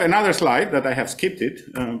I have another slide that I have skipped it,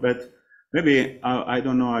 but maybe I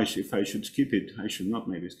don't know if I should skip it. I should not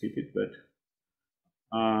maybe skip it, but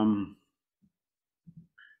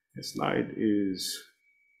the slide is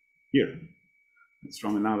here. It's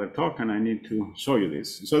from another talk, and I need to show you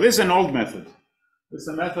this. So this is an old method. This is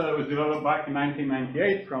a method that was developed back in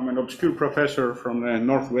 1998 from an obscure professor from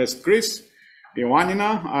northwest Greece.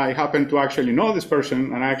 Ioannina. I happen to actually know this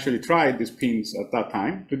person, and I actually tried these pins at that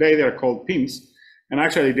time. Today they're called pins, and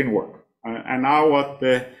actually it didn't work. And now what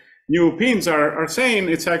the new pins are saying,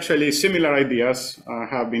 it's actually similar ideas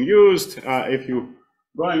have been used. If you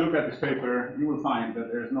go and look at this paper, you will find that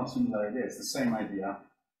there's no similar idea. It's the same idea.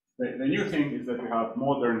 The new thing is that we have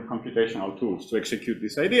modern computational tools to execute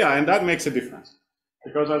this idea, and that makes a difference.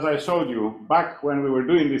 Because as I showed you, back when we were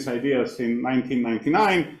doing these ideas in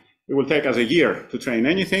 1999, it will take us a year to train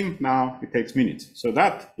anything. Now it takes minutes. So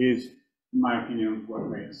that is, in my opinion, what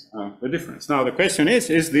makes the difference. Now the question is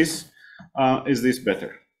this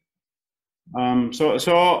better?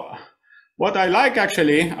 So what I like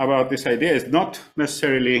actually about this idea is not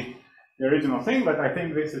necessarily the original thing, but I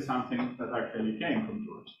think this is something that actually came from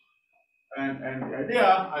George. And the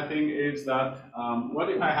idea, I think, is that what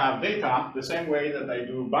if I have data the same way that I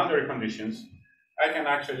do boundary conditions? I can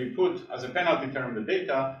actually put as a penalty term the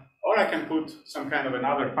data, or I can put some kind of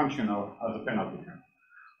another functional as a penalty term.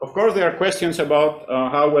 Of course, there are questions about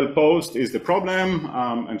how well posed is the problem,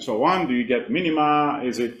 and so on. Do you get minima?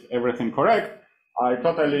 Is it everything correct? I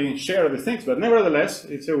totally share the things, but nevertheless,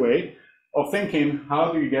 it's a way of thinking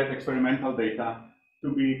how do you get experimental data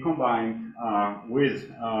to be combined with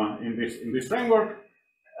in this framework,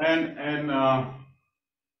 and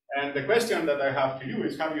the question that I have to you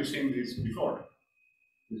is, have you seen this before?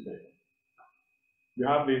 This data. You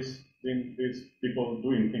have these people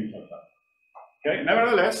doing things like that. Okay.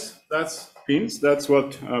 Nevertheless, that's pins. That's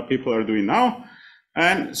what people are doing now,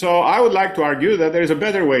 and so I would like to argue that there is a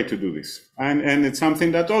better way to do this, and it's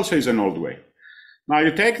something that also is an old way. Now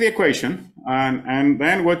you take the equation, and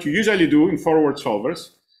then what you usually do in forward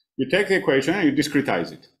solvers, you take the equation and you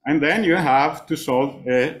discretize it, and then you have to solve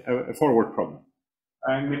a forward problem.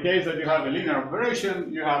 And in the case that you have a linear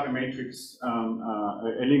operation, you have a matrix,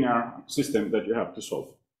 a linear system that you have to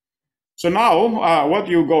solve. So now, what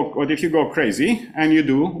if you go crazy and you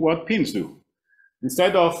do what pins do?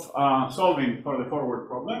 Instead of solving for the forward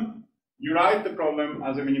problem, you write the problem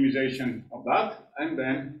as a minimization of that, and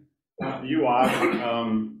then you add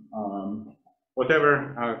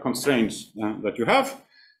whatever constraints that you have.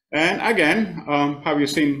 And again, have you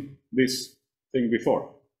seen this thing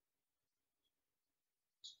before?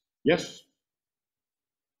 Yes?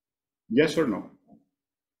 Yes or no?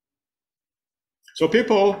 So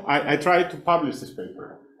people, I try to publish this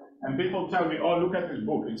paper, and people tell me, oh, look at this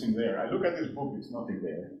book, it's in there. I look at this book, it's not in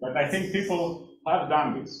there. But I think people have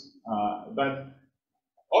done this. But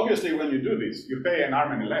obviously, when you do this, you pay an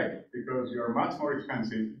arm and a leg because you're much more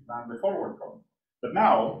expensive than the forward problem. But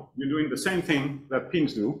now you're doing the same thing that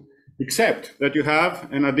pins do, except that you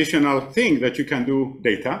have an additional thing that you can do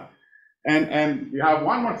data. And you have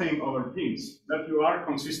one more thing over pins, that you are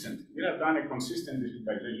consistent. You have done a consistent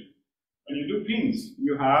discretization. When you do pins,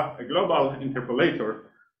 you have a global interpolator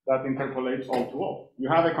that interpolates all to all. You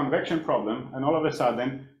have a convection problem, and all of a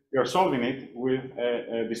sudden, you're solving it with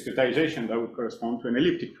a discretization that would correspond to an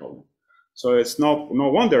elliptic problem. So it's no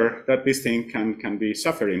wonder that this thing can be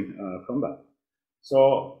suffering from that.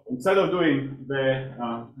 So instead of doing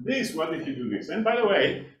this, what if you do this? And by the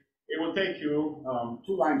way, it will take you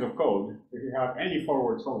 2 lines of code if you have any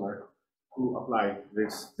forward solver to apply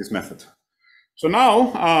this method. So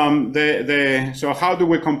now, so how do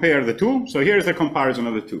we compare the two? So here's the comparison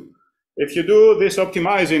of the two. If you do this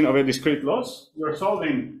optimizing of a discrete loss, you're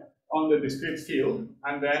solving on the discrete field,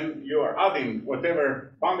 and then you are adding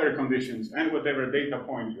whatever boundary conditions and whatever data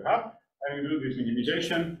point you have, and you do this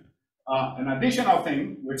minimization. An additional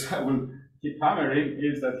thing, which I will keep hammering,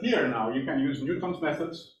 is that here now you can use Newton's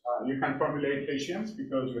methods. You can formulate Hessians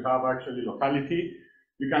because you have actually locality.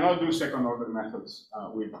 You cannot do second-order methods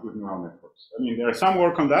with neural networks. I mean, there is some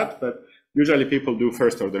work on that, but usually people do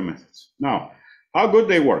first-order methods. Now, how good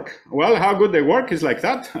they work? Well, how good they work is like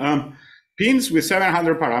that. Pins with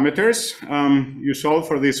 700 parameters, you solve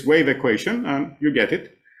for this wave equation, and you get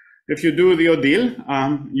it. If you do the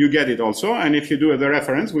Odile, you get it also. And if you do the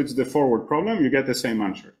reference, which is the forward problem, you get the same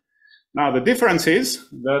answer. Now, the difference is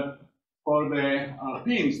that for the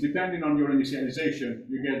pins, depending on your initialization,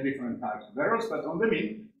 you get different types of errors, but on the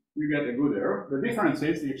mean, you get a good error. The difference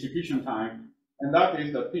is the execution time, and that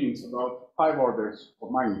is that pins about 5 orders of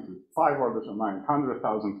magnitude, 5 orders of magnitude,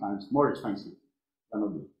 100,000 times more expensive than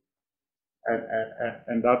Odile.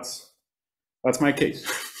 And that's my case.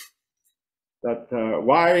 That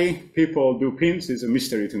why people do pins is a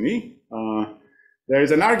mystery to me. There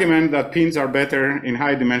is an argument that pins are better in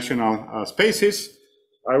high-dimensional spaces.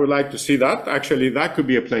 I would like to see that. Actually, that could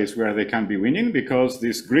be a place where they can be winning because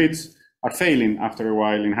these grids are failing after a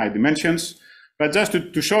while in high dimensions. But just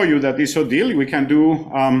to show you that this Odile, we can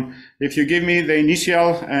do, if you give me the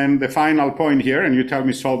initial and the final point here, and you tell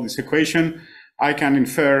me solve this equation, I can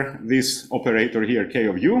infer this operator here, K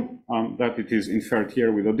of U, that it is inferred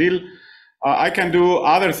here with Odile. I can do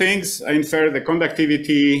other things, infer the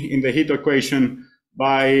conductivity in the heat equation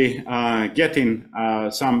by getting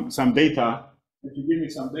some data if you give me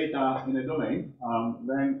some data in a domain,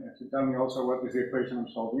 then if you tell me also what is the equation I'm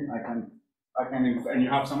solving, I can infer, and you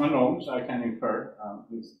have some unknowns, I can infer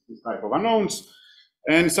this type of unknowns.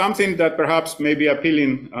 And something that perhaps may be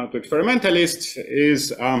appealing to experimentalists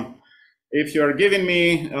is if you're giving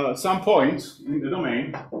me some points in the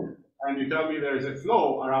domain, and you tell me there is a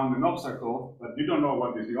flow around an obstacle, but you don't know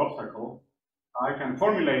what is the obstacle, I can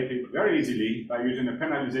formulate it very easily by using a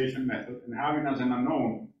penalization method and having as an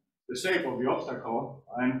unknown the shape of the obstacle.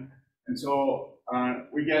 And so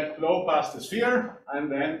we get flow past the sphere,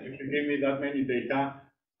 and then if you give me that many data,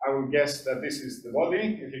 I will guess that this is the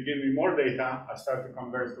body. If you give me more data, I start to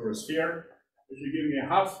converge to a sphere. If you give me a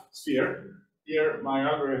half sphere, here my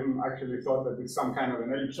algorithm actually thought that it's some kind of an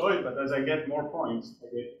ellipsoid, but as I get more points, I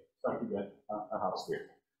start to get a half sphere.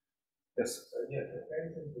 Yes? So yeah,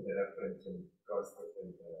 depends on the reference and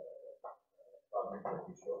cross-reference problems that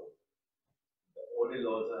we show. The ODIL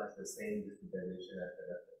also has the same discretization as the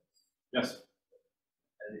reference. Yes.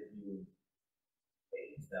 And if you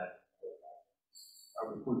change that, I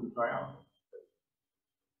will pull the try out.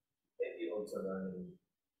 maybe also learning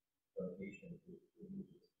notation to use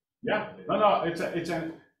it. Yeah, no,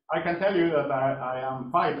 I can tell you that I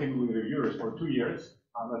am fighting with reviewers for 2 years,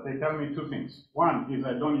 but they tell me two things. One is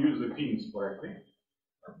I don't use the pins correctly,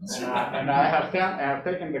 and I have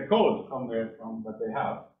taken the code from that they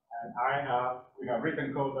have, and we have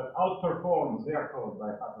written code that outperforms their code by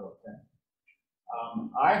a factor of 10.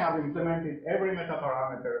 I have implemented every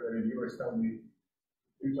metaparameter the reviewers tell me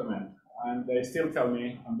to implement, and they still tell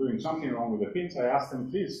me I'm doing something wrong with the pins. I ask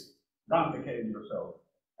them, please run the code yourself.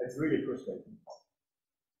 It's really frustrating.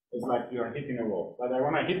 It's like you're hitting a wall. But I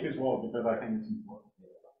want to hit this wall because I think it's important.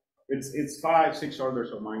 It's 5, 6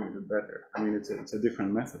 orders of magnitude better. I mean, it's a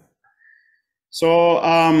different method. So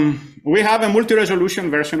we have a multi-resolution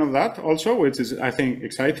version of that also, which is, I think,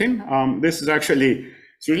 exciting. This is actually,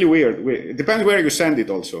 it's really weird. It depends where you send it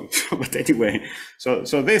also. But anyway, so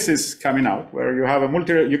this is coming out where you have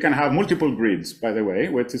you can have multiple grids, by the way,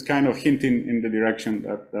 which is kind of hinting in the direction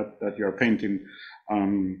that you're painting,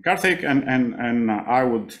 Karthik, and I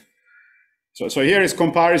would. So here is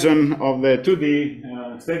comparison of the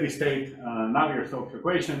 2D steady state Navier-Stokes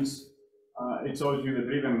equations. It shows you the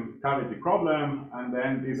driven cavity problem, and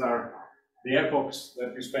then these are the epochs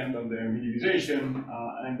that we spent on the minimization,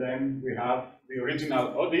 and then we have the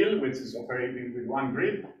original ODIL, which is operating with one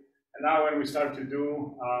grid. And now when we start to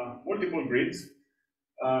do multiple grids,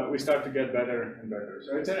 we start to get better and better.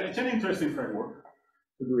 So it's an interesting framework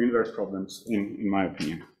to do inverse problems, in my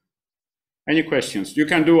opinion. Any questions? You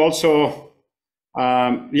can do also,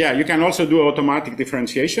 you can also do automatic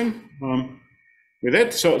differentiation with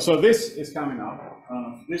it. So this is coming up.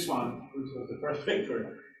 This one, which was the first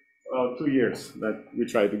paper, 2 years that we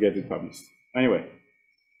tried to get it published. Anyway,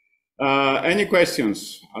 any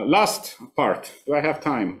questions? Last part. Do I have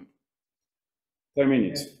time? 10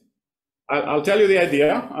 minutes. I'll tell you the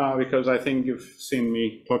idea because I think you've seen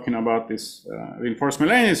me talking about this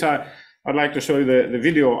reinforcement learning. So I'd like to show you the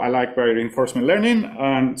video I like by reinforcement learning.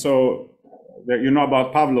 And so that you know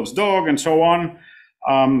about Pavlov's dog and so on.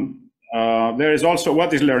 There is also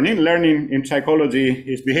what is learning. Learning in psychology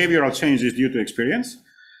is behavioral changes due to experience.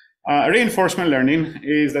 Reinforcement learning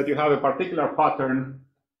is that you have a particular pattern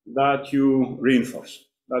that you reinforce.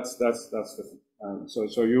 That's the thing.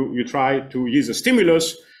 So you try to use a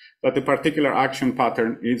stimulus, but the particular action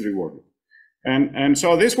pattern is rewarded. And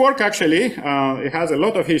so this work actually it has a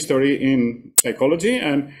lot of history in psychology,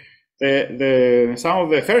 and some of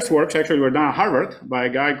the first works actually were done at Harvard by a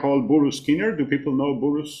guy called Burrus Skinner. Do people know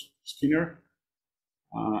Burrus Skinner?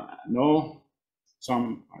 No.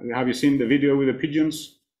 Have you seen the video with the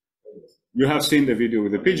pigeons? You have seen the video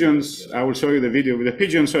with the pigeons. I will show you the video with the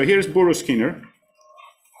pigeons. So here's Burrus Skinner.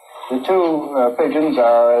 The two pigeons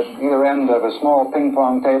are at either end of a small ping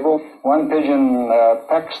pong table. One pigeon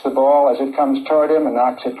pecks the ball as it comes toward him and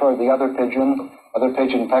knocks it toward the other pigeon. Other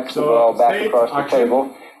pigeon pecks the ball back across the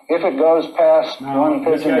table. If it goes past one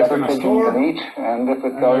pigeon, the other pigeon can eat, and if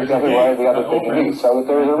it goes the other way, the other pigeon eats. So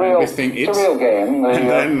there's it's a real game.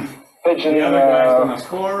 The pigeon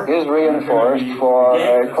is reinforced for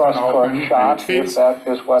a cross-court shot, if that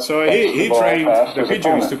is what so he trained the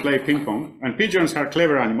pigeons to play ping pong, and pigeons are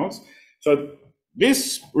clever animals. So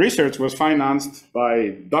this research was financed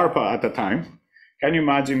by DARPA at the time. Can you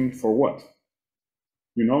imagine for what?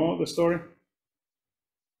 You know the story?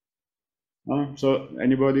 So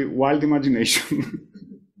anybody, wild imagination.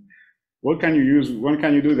 What can you use? When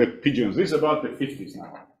can you do the pigeons? This is about the 50s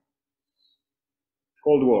now.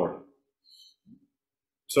 Cold War.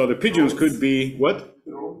 So the pigeons could be what?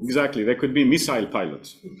 Exactly, they could be missile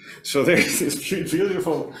pilots. So there is this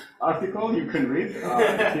beautiful article you can read.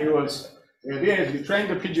 The idea is you train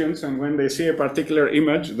the pigeons, and when they see a particular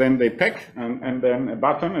image, then they peck, and then a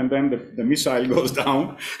button, and then the missile goes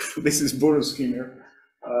down. This is Boris Skinner.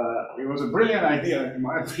 It was a brilliant idea, in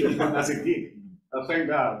my opinion, as a kid. Thank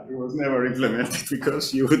God it was never implemented,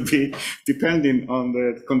 because you would be depending on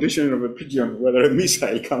the condition of a pigeon whether a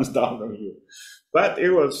missile comes down on you. But it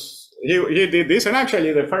was, he did this, and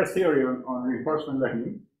actually the first theory on reinforcement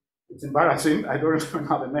learning, it's embarrassing, I don't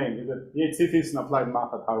remember the name, is a PhD thesis in applied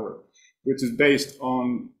math at Harvard, which is based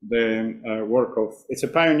on the work of, it's a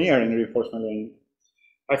pioneer in reinforcement learning.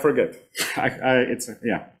 I forget,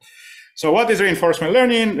 yeah. So what is reinforcement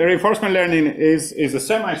learning? The reinforcement learning is a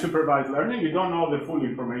semi-supervised learning. You don't know the full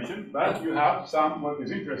information, but you have some, what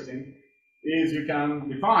is interesting is you can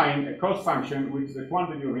define a cost function with the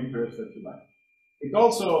quantity of interest that you like. It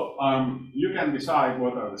also, you can decide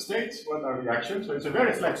what are the states, what are the actions. So it's a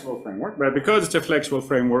very flexible framework, but because it's a flexible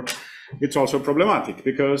framework, it's also problematic,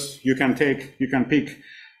 because you can pick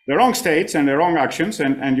the wrong states and the wrong actions,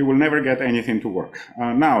 and you will never get anything to work.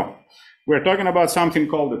 Now, we're talking about something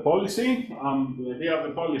called the policy. The idea of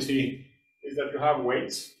the policy is that you have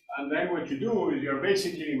weights, and then what you do is you're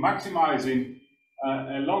basically maximizing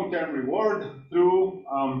a long-term reward through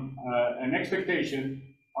an expectation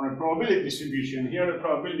on a probability distribution. Here the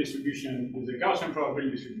probability distribution is a Gaussian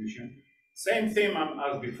probability distribution. Same theme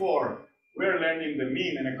as before, we're learning the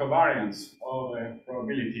mean and a covariance of a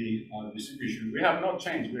probability distribution. We have not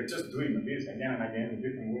changed, we're just doing this again and again in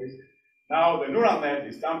different ways. Now the neural net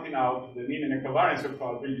is dumping out the mean and a covariance of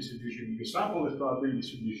probability distribution. You sample this probability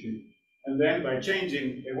distribution, and then by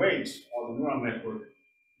changing the weights of the neural network,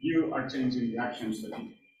 you are changing the actions that you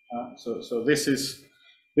do. So this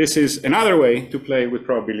is another way to play with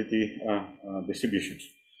probability distributions.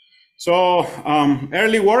 So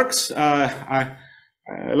early works,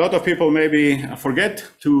 a lot of people maybe forget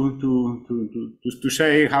to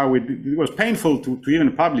say how it was painful to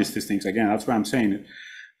even publish these things. Again, that's why I'm saying it.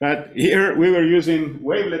 But here we were using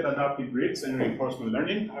wavelet adaptive grids and reinforcement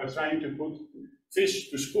learning. I was trying to put fish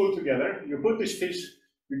to school together. You put these fish,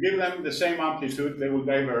 you give them the same amplitude, they will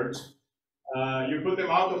diverge. You put them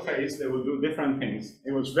out of phase, they will do different things.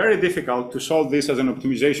 It was very difficult to solve this as an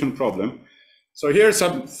optimization problem. So here's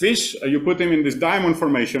some fish, you put them in this diamond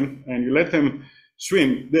formation and you let them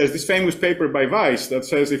swim. There's this famous paper by Weiss that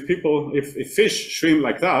says if fish swim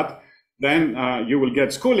like that, then you will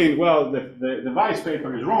get schooling. Well, the Weiss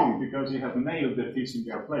paper is wrong, because he has nailed the fish in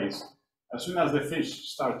their place. As soon as the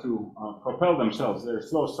fish start to propel themselves,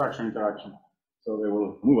 there's slow structure interaction, so they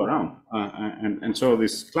will move around. And so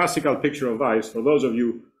this classical picture of Weiss, for those of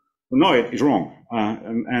you who know it, is wrong.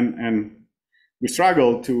 And we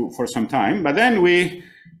struggled for some time, but then we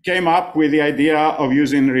came up with the idea of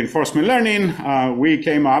using reinforcement learning. We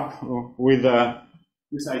came up with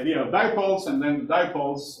this idea of dipoles, and then the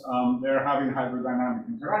dipoles, they're having hydrodynamic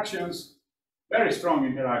interactions, very strong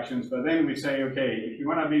interactions, but then we say, okay, if you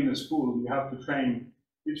want to be in the school, you have to train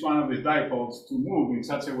each one of these dipoles to move in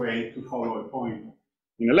such a way to follow a point.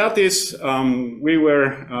 In a lattice, we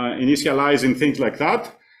were initializing things like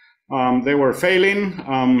that. They were failing.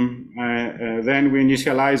 Then we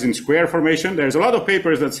initialized in square formation. There's a lot of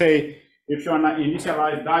papers that say if you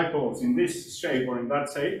initialize dipoles in this shape or in that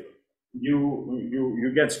shape,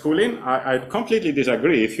 you get schooling. I completely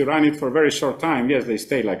disagree. If you run it for a very short time, yes, they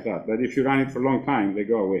stay like that. But if you run it for a long time, they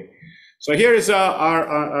go away. So here is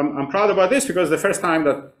I'm proud about this, because the first time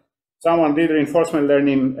that someone did reinforcement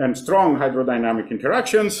learning and strong hydrodynamic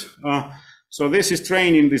interactions. So this is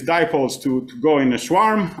training these dipoles to go in a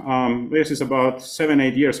swarm. This is about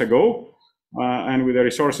 7-8 years ago. And with the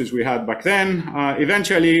resources we had back then,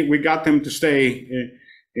 eventually we got them to stay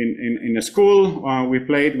in a school. We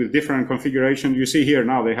played with different configurations. You see here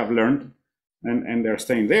now they have learned, and they're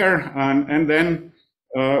staying there. And then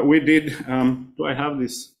we did, do I have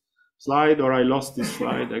this slide, or I lost this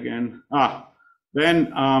slide again?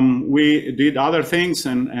 Then we did other things,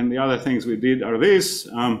 and the other things we did are this.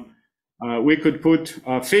 We could put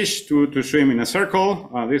fish to swim in a circle.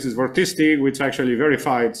 This is vorticity, which actually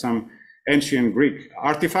verified some ancient Greek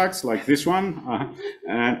artifacts like this one.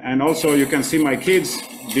 And also you can see my kids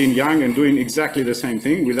being young and doing exactly the same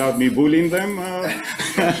thing without me bullying them.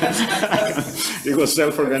 It was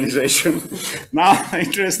self-organization. Now, the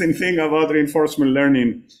interesting thing about reinforcement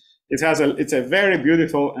learning, it's a very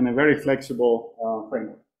beautiful and a very flexible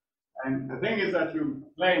framework. And the thing is that you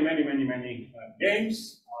play many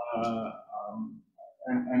games.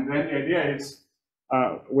 And then the idea is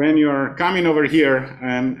when you're coming over here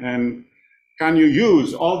and can you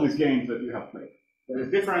use all these games that you have played? There is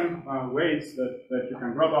different ways that you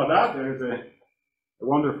can go about that. There is a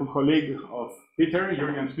wonderful colleague of Peter,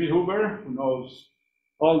 Jürgen Spielhuber, who knows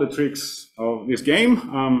all the tricks of this game.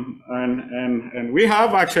 And we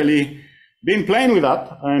have actually been playing with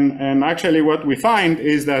that. And actually what we find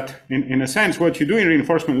is that, in a sense, what you do in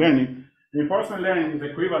reinforcement learning is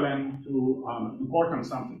equivalent to importance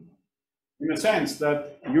sampling. In a sense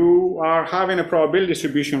that you are having a probability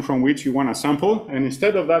distribution from which you want to sample, and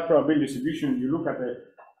instead of that probability distribution, you look at the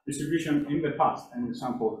distribution in the past and you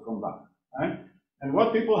sample from that. Right? And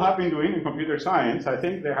what people have been doing in computer science, I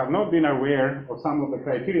think they have not been aware of some of the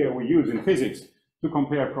criteria we use in physics to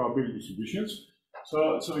compare probability distributions.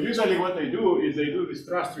 So usually what they do is they do this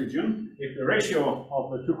trust region. If the ratio of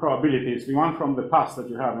the two probabilities, the one from the past that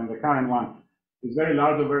you have and the current one, is very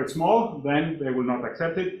large or very small, then they will not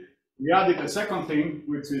accept it. We added a second thing,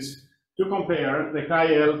 which is to compare the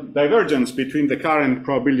chi-L divergence between the current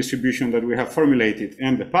probability distribution that we have formulated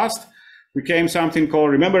and the past. We came something called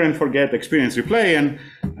remember and forget experience replay,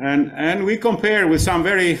 and we compare with some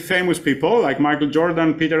very famous people like Michael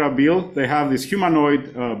Jordan, Peter Abil. They have these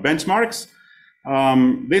humanoid benchmarks.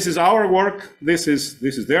 This is our work. This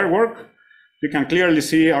is their work. You can clearly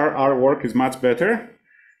see our work is much better,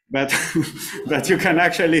 but but you can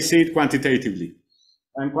actually see it quantitatively.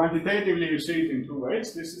 And quantitatively, you see it in two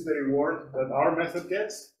ways. This is the reward that our method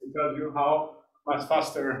gets. It tells you how much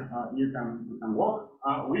faster you can walk.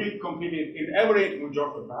 We competed in every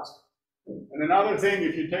Mujorka task. And another thing,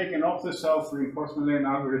 if you take an off-the-shelf reinforcement learning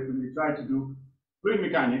algorithm, you try to do fluid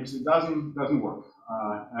mechanics, it doesn't work.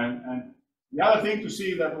 And the other thing to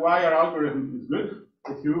see that why our algorithm is good,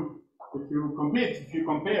 if you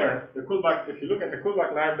compare the Kullback, if you look at the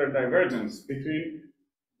Kullback-Leibler divergence between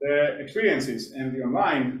the experiences and the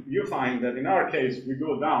online, you find that in our case, we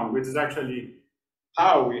go down, which is actually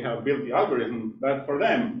how we have built the algorithm, but for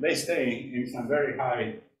them, they stay in some very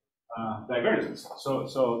high divergence.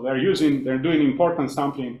 So they're doing important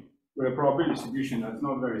sampling with a probability distribution that's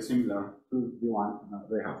not very similar to the one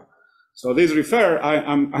they have. So this refer,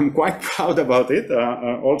 I'm quite proud about it.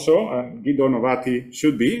 Also, Guido Novati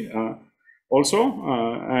should be also,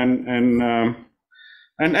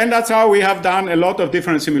 and that's how we have done a lot of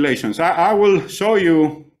different simulations. I will show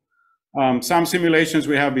you some simulations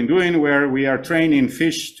we have been doing where we are training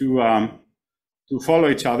fish to follow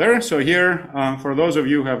each other. So here, for those of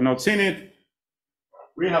you who have not seen it,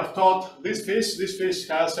 we have taught this fish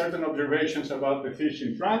has certain observations about the fish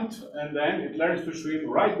in front, and then it learns to swim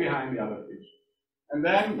right behind the other fish. And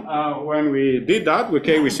then when we did that,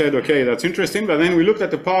 we said, okay, that's interesting, but then we looked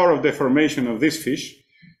at the power of deformation of this fish,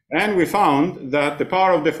 and we found that the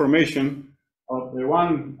power of deformation of the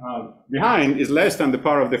one behind is less than the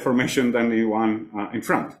power of deformation than the one in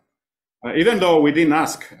front. Even though we didn't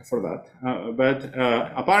ask for that, but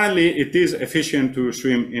apparently it is efficient to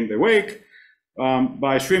swim in the wake.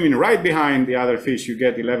 By swimming right behind the other fish, you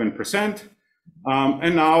get 11%.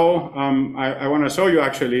 And now I want to show you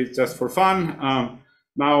actually, just for fun,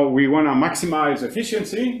 now we want to maximize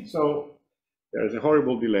efficiency. So there's a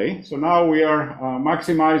horrible delay. So now we are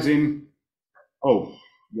maximizing, oh,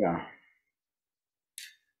 yeah.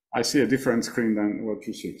 I see a different screen than what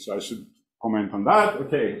you see, so I should comment on that.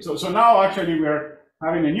 Okay, so now actually we're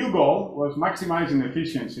having a new goal, was maximizing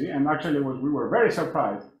efficiency, and actually we were very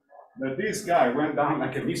surprised that this guy went down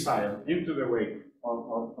like a missile into the wake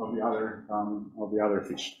of the other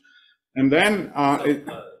fish. And then what does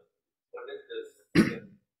this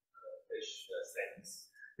fish sense?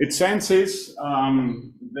 It senses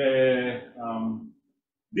the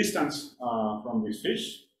distance from this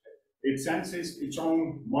fish. It senses its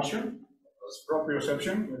own motion,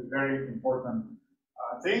 proprioception, a very important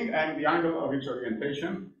thing, and the angle of its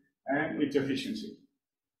orientation and its efficiency.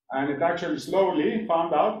 And it actually slowly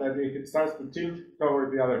found out that if it starts to tilt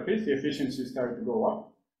toward the other fish, the efficiency started to go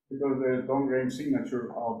up because there's long-range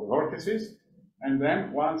signature of the vortices. And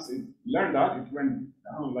then once it learned that, it went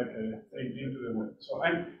down like a thing into the wind. So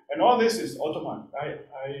and all this is automatic.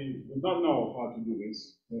 I do not know how to do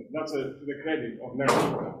this. That's to the credit of learning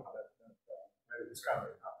that I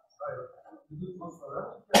discovered.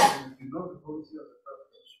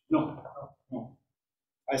 No.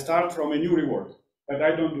 I start from a new reward, but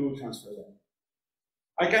I don't do transfer learning.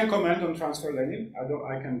 I can comment on transfer learning.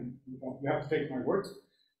 You have to take my words.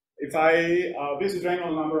 If this is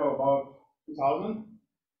Reynolds number of about 2000.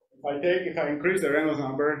 If I increase the Reynolds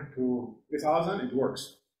number to 3000, it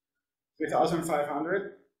works.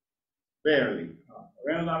 3500, barely.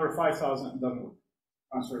 Reynolds number 5000 doesn't work.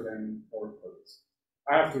 Transfer learning for this.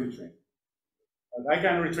 I have to retrain. But I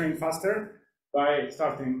can retrain faster by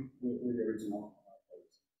starting with the original.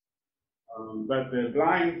 but the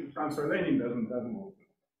blind transfer learning doesn't work.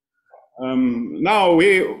 Now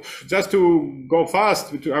just to go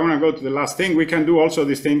fast, I want to go to the last thing. We can do also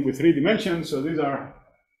this thing with 3 dimensions. So these are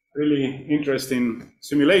really interesting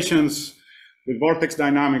simulations with vortex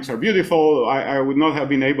dynamics are beautiful. I would not have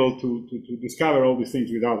been able to discover all these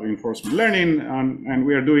things without reinforcement learning. And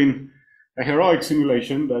we are doing a heroic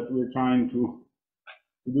simulation that we're trying to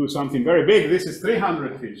do something very big. This is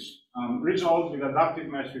 300 fish, resolved with adaptive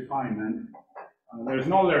mesh refinement. There's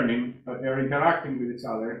no learning, but they're interacting with each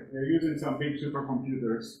other. They're using some big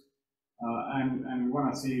supercomputers, and we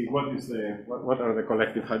want to see what are the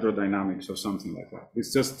collective hydrodynamics or something like that.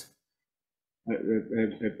 It's just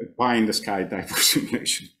a pie in the sky type of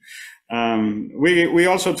simulation. We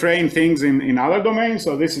also train things in other domains.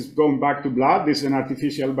 So this is going back to blood. This is an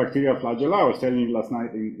artificial bacterial flagella. I was telling you last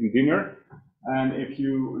night in dinner. And if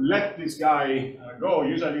you let this guy go,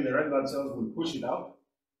 usually the red blood cells will push it out.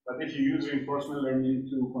 But if you use reinforcement learning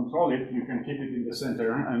to control it, you can keep it in the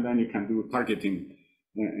center, and then you can do targeting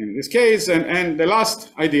in this case. And the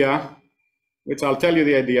last idea, which I'll tell you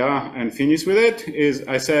the idea and finish with it, is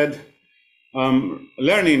I said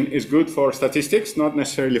learning is good for statistics, not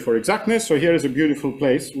necessarily for exactness. So here is a beautiful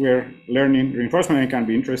place where reinforcement learning can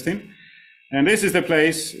be interesting. And this is the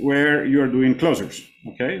place where you're doing closures.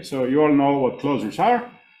 Okay, so you all know what closures are.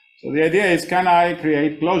 So the idea is, can I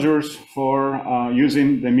create closures for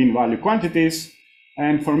using the mean value quantities?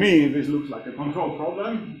 And for me, this looks like a control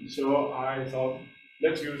problem. So I thought,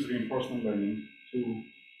 let's use reinforcement learning to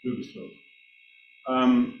do this closure.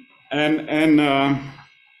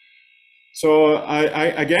 So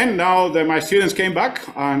again, now my students came back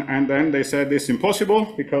and then they said this is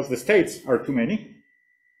impossible because the states are too many.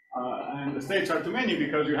 And the states are too many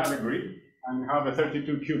because you have a grid and you have a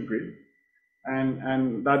 32 cube grid.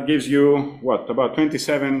 And that gives you, what, about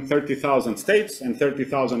 30,000 states and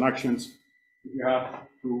 30,000 actions you have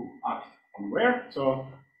to act on where. So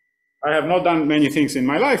I have not done many things in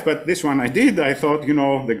my life, but this one I did. I thought, you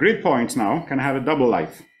know, the grid points now can have a double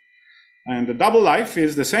life. And the double life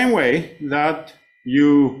is the same way that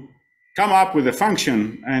you come up with a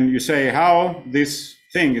function and you say how this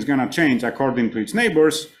thing is going to change according to its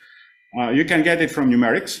neighbors. You can get it from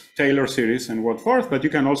numerics, Taylor series and what forth, but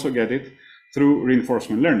you can also get it through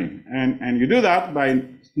reinforcement learning. And you do that by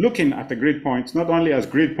looking at the grid points, not only as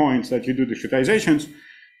grid points that you do discretizations,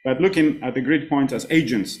 but looking at the grid points as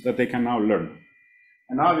agents that they can now learn.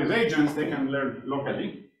 And now these agents, they can learn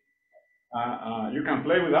locally. You can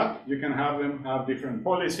play with that. You can have them have different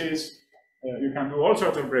policies. You can do all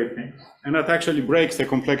sorts of great things. And that actually breaks the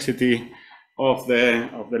complexity of the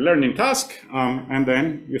learning task. And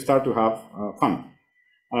then you start to have fun.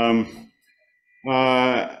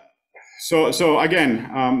 So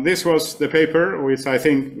again, this was the paper which I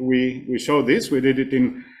think we showed this. We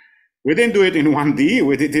didn't do it in 1D.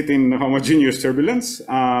 We did it in homogeneous turbulence.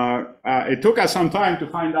 It took us some time to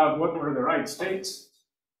find out what were the right states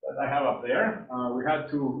that I have up there. We had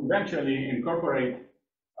to eventually incorporate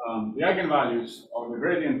the eigenvalues of the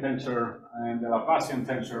gradient tensor and the Laplacian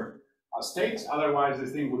tensor as states. Otherwise,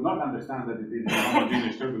 this thing would not understand that it is a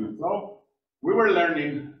homogeneous turbulent flow. We were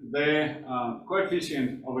learning the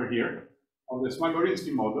coefficient over here of the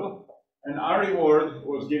Smagorinsky model, and our reward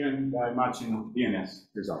was given by matching DNS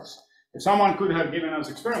results. If someone could have given us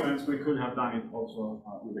experiments, we could have done it also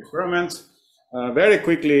with experiments. Very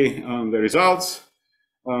quickly, the results.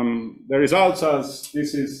 The results as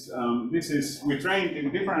this is we trained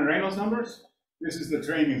in different Reynolds numbers. This is the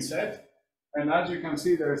training set, and as you can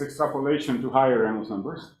see, there is extrapolation to higher Reynolds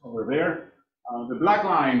numbers over there. The black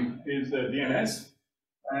line is the DNS,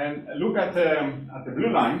 and look at the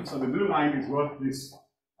blue line. So the blue line is what this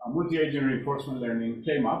multi-agent reinforcement learning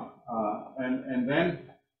came up, and then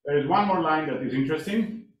there is one more line that is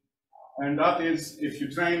interesting, and that is if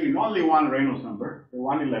you train in only one Reynolds number, the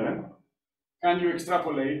 111, can you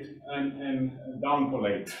extrapolate and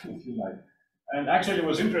downpolate, if you like? And actually, it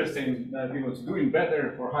was interesting that it was doing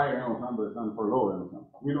better for higher Reynolds numbers than for lower Reynolds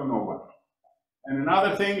numbers. We don't know why. And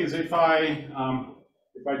another thing is if I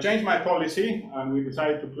change my policy and we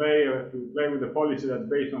decide to play with a policy that's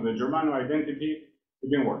based on the Germano identity, it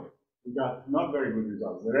didn't work. We got not very good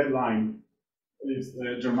results. The red line is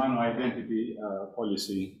the Germano identity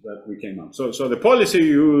policy that we came up. So the policy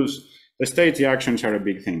you use, the state reactions are a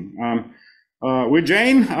big thing. With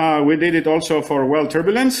Jane, we did it also for well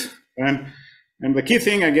turbulence, and the key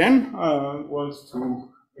thing again was to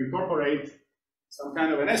incorporate some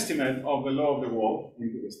kind of an estimate of the law of the wall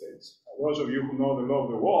into the states. Those of you who know the law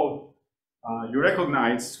of the wall, you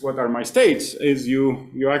recognize what are my states is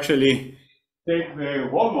you actually take the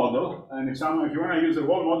wall model, and if you want to use the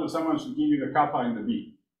wall model, someone should give you the kappa and the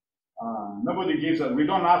b. nobody gives us, we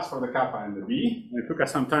don't ask for the kappa and the b. It took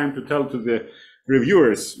us some time to tell to the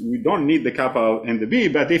reviewers, we don't need the kappa and the b,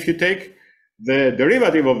 but if you take the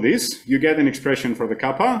derivative of this, you get an expression for the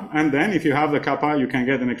kappa, and then if you have the kappa, you can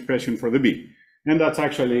get an expression for the b. And that's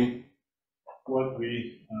actually what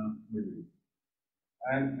we do.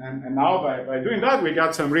 And now by doing that, we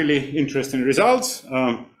got some really interesting results.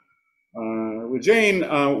 With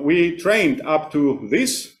Jane, we trained up to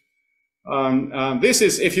this. This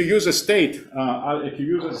is if you use a state,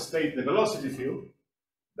 the velocity field,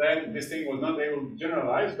 then this thing was not able to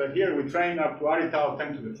generalize. But here we trained up to r tau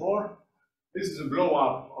 10 to the 4. This is a blow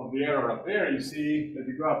up of the error up there. You see that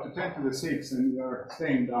you go up to 10 to the 6, and you are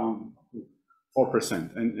staying down to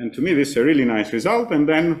 4%. And to me, this is a really nice result. And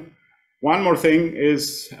then one more thing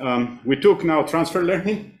is we took now transfer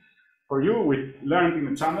learning for you. We learned in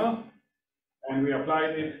the channel, and we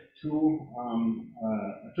applied it to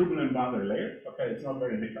a turbulent boundary layer. Okay, it's not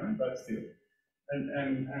very different, but still.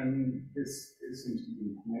 And this seems to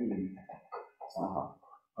be amazing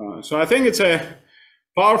somehow. So I think it's a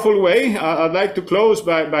powerful way. I'd like to close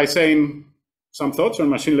by saying some thoughts on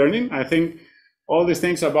machine learning. I think all these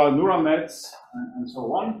things about neural nets and so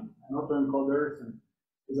on, and autoencoders,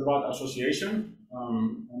 is about association.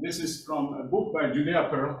 And this is from a book by Judea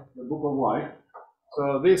Pearl, The Book of Why.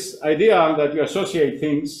 So this idea that you associate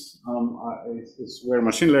things is where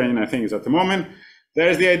machine learning, I think, is at the moment.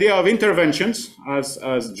 There's the idea of interventions, as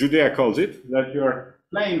Judea calls it, that you're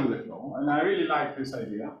playing with the flow. And I really like this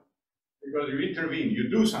idea, because you intervene, you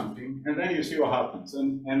do something, and then you see what happens.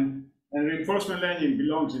 And reinforcement learning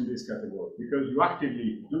belongs in this category, because you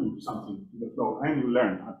actively do something to the flow and you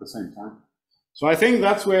learn at the same time. So I think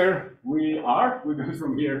that's where we are. We go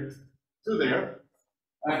from here to there.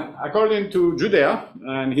 And according to Judea,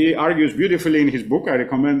 and he argues beautifully in his book, I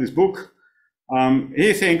recommend this book,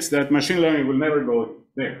 he thinks that machine learning will never go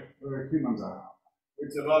there, where humans are.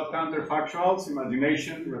 It's about counterfactuals,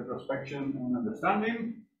 imagination, retrospection, and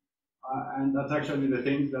understanding. And that's actually the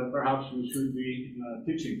things that perhaps we should be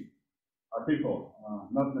teaching our people,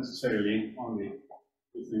 not necessarily only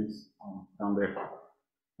these things down there.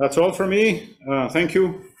 That's all for me. Thank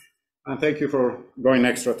you. And thank you for going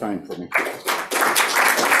extra time for me.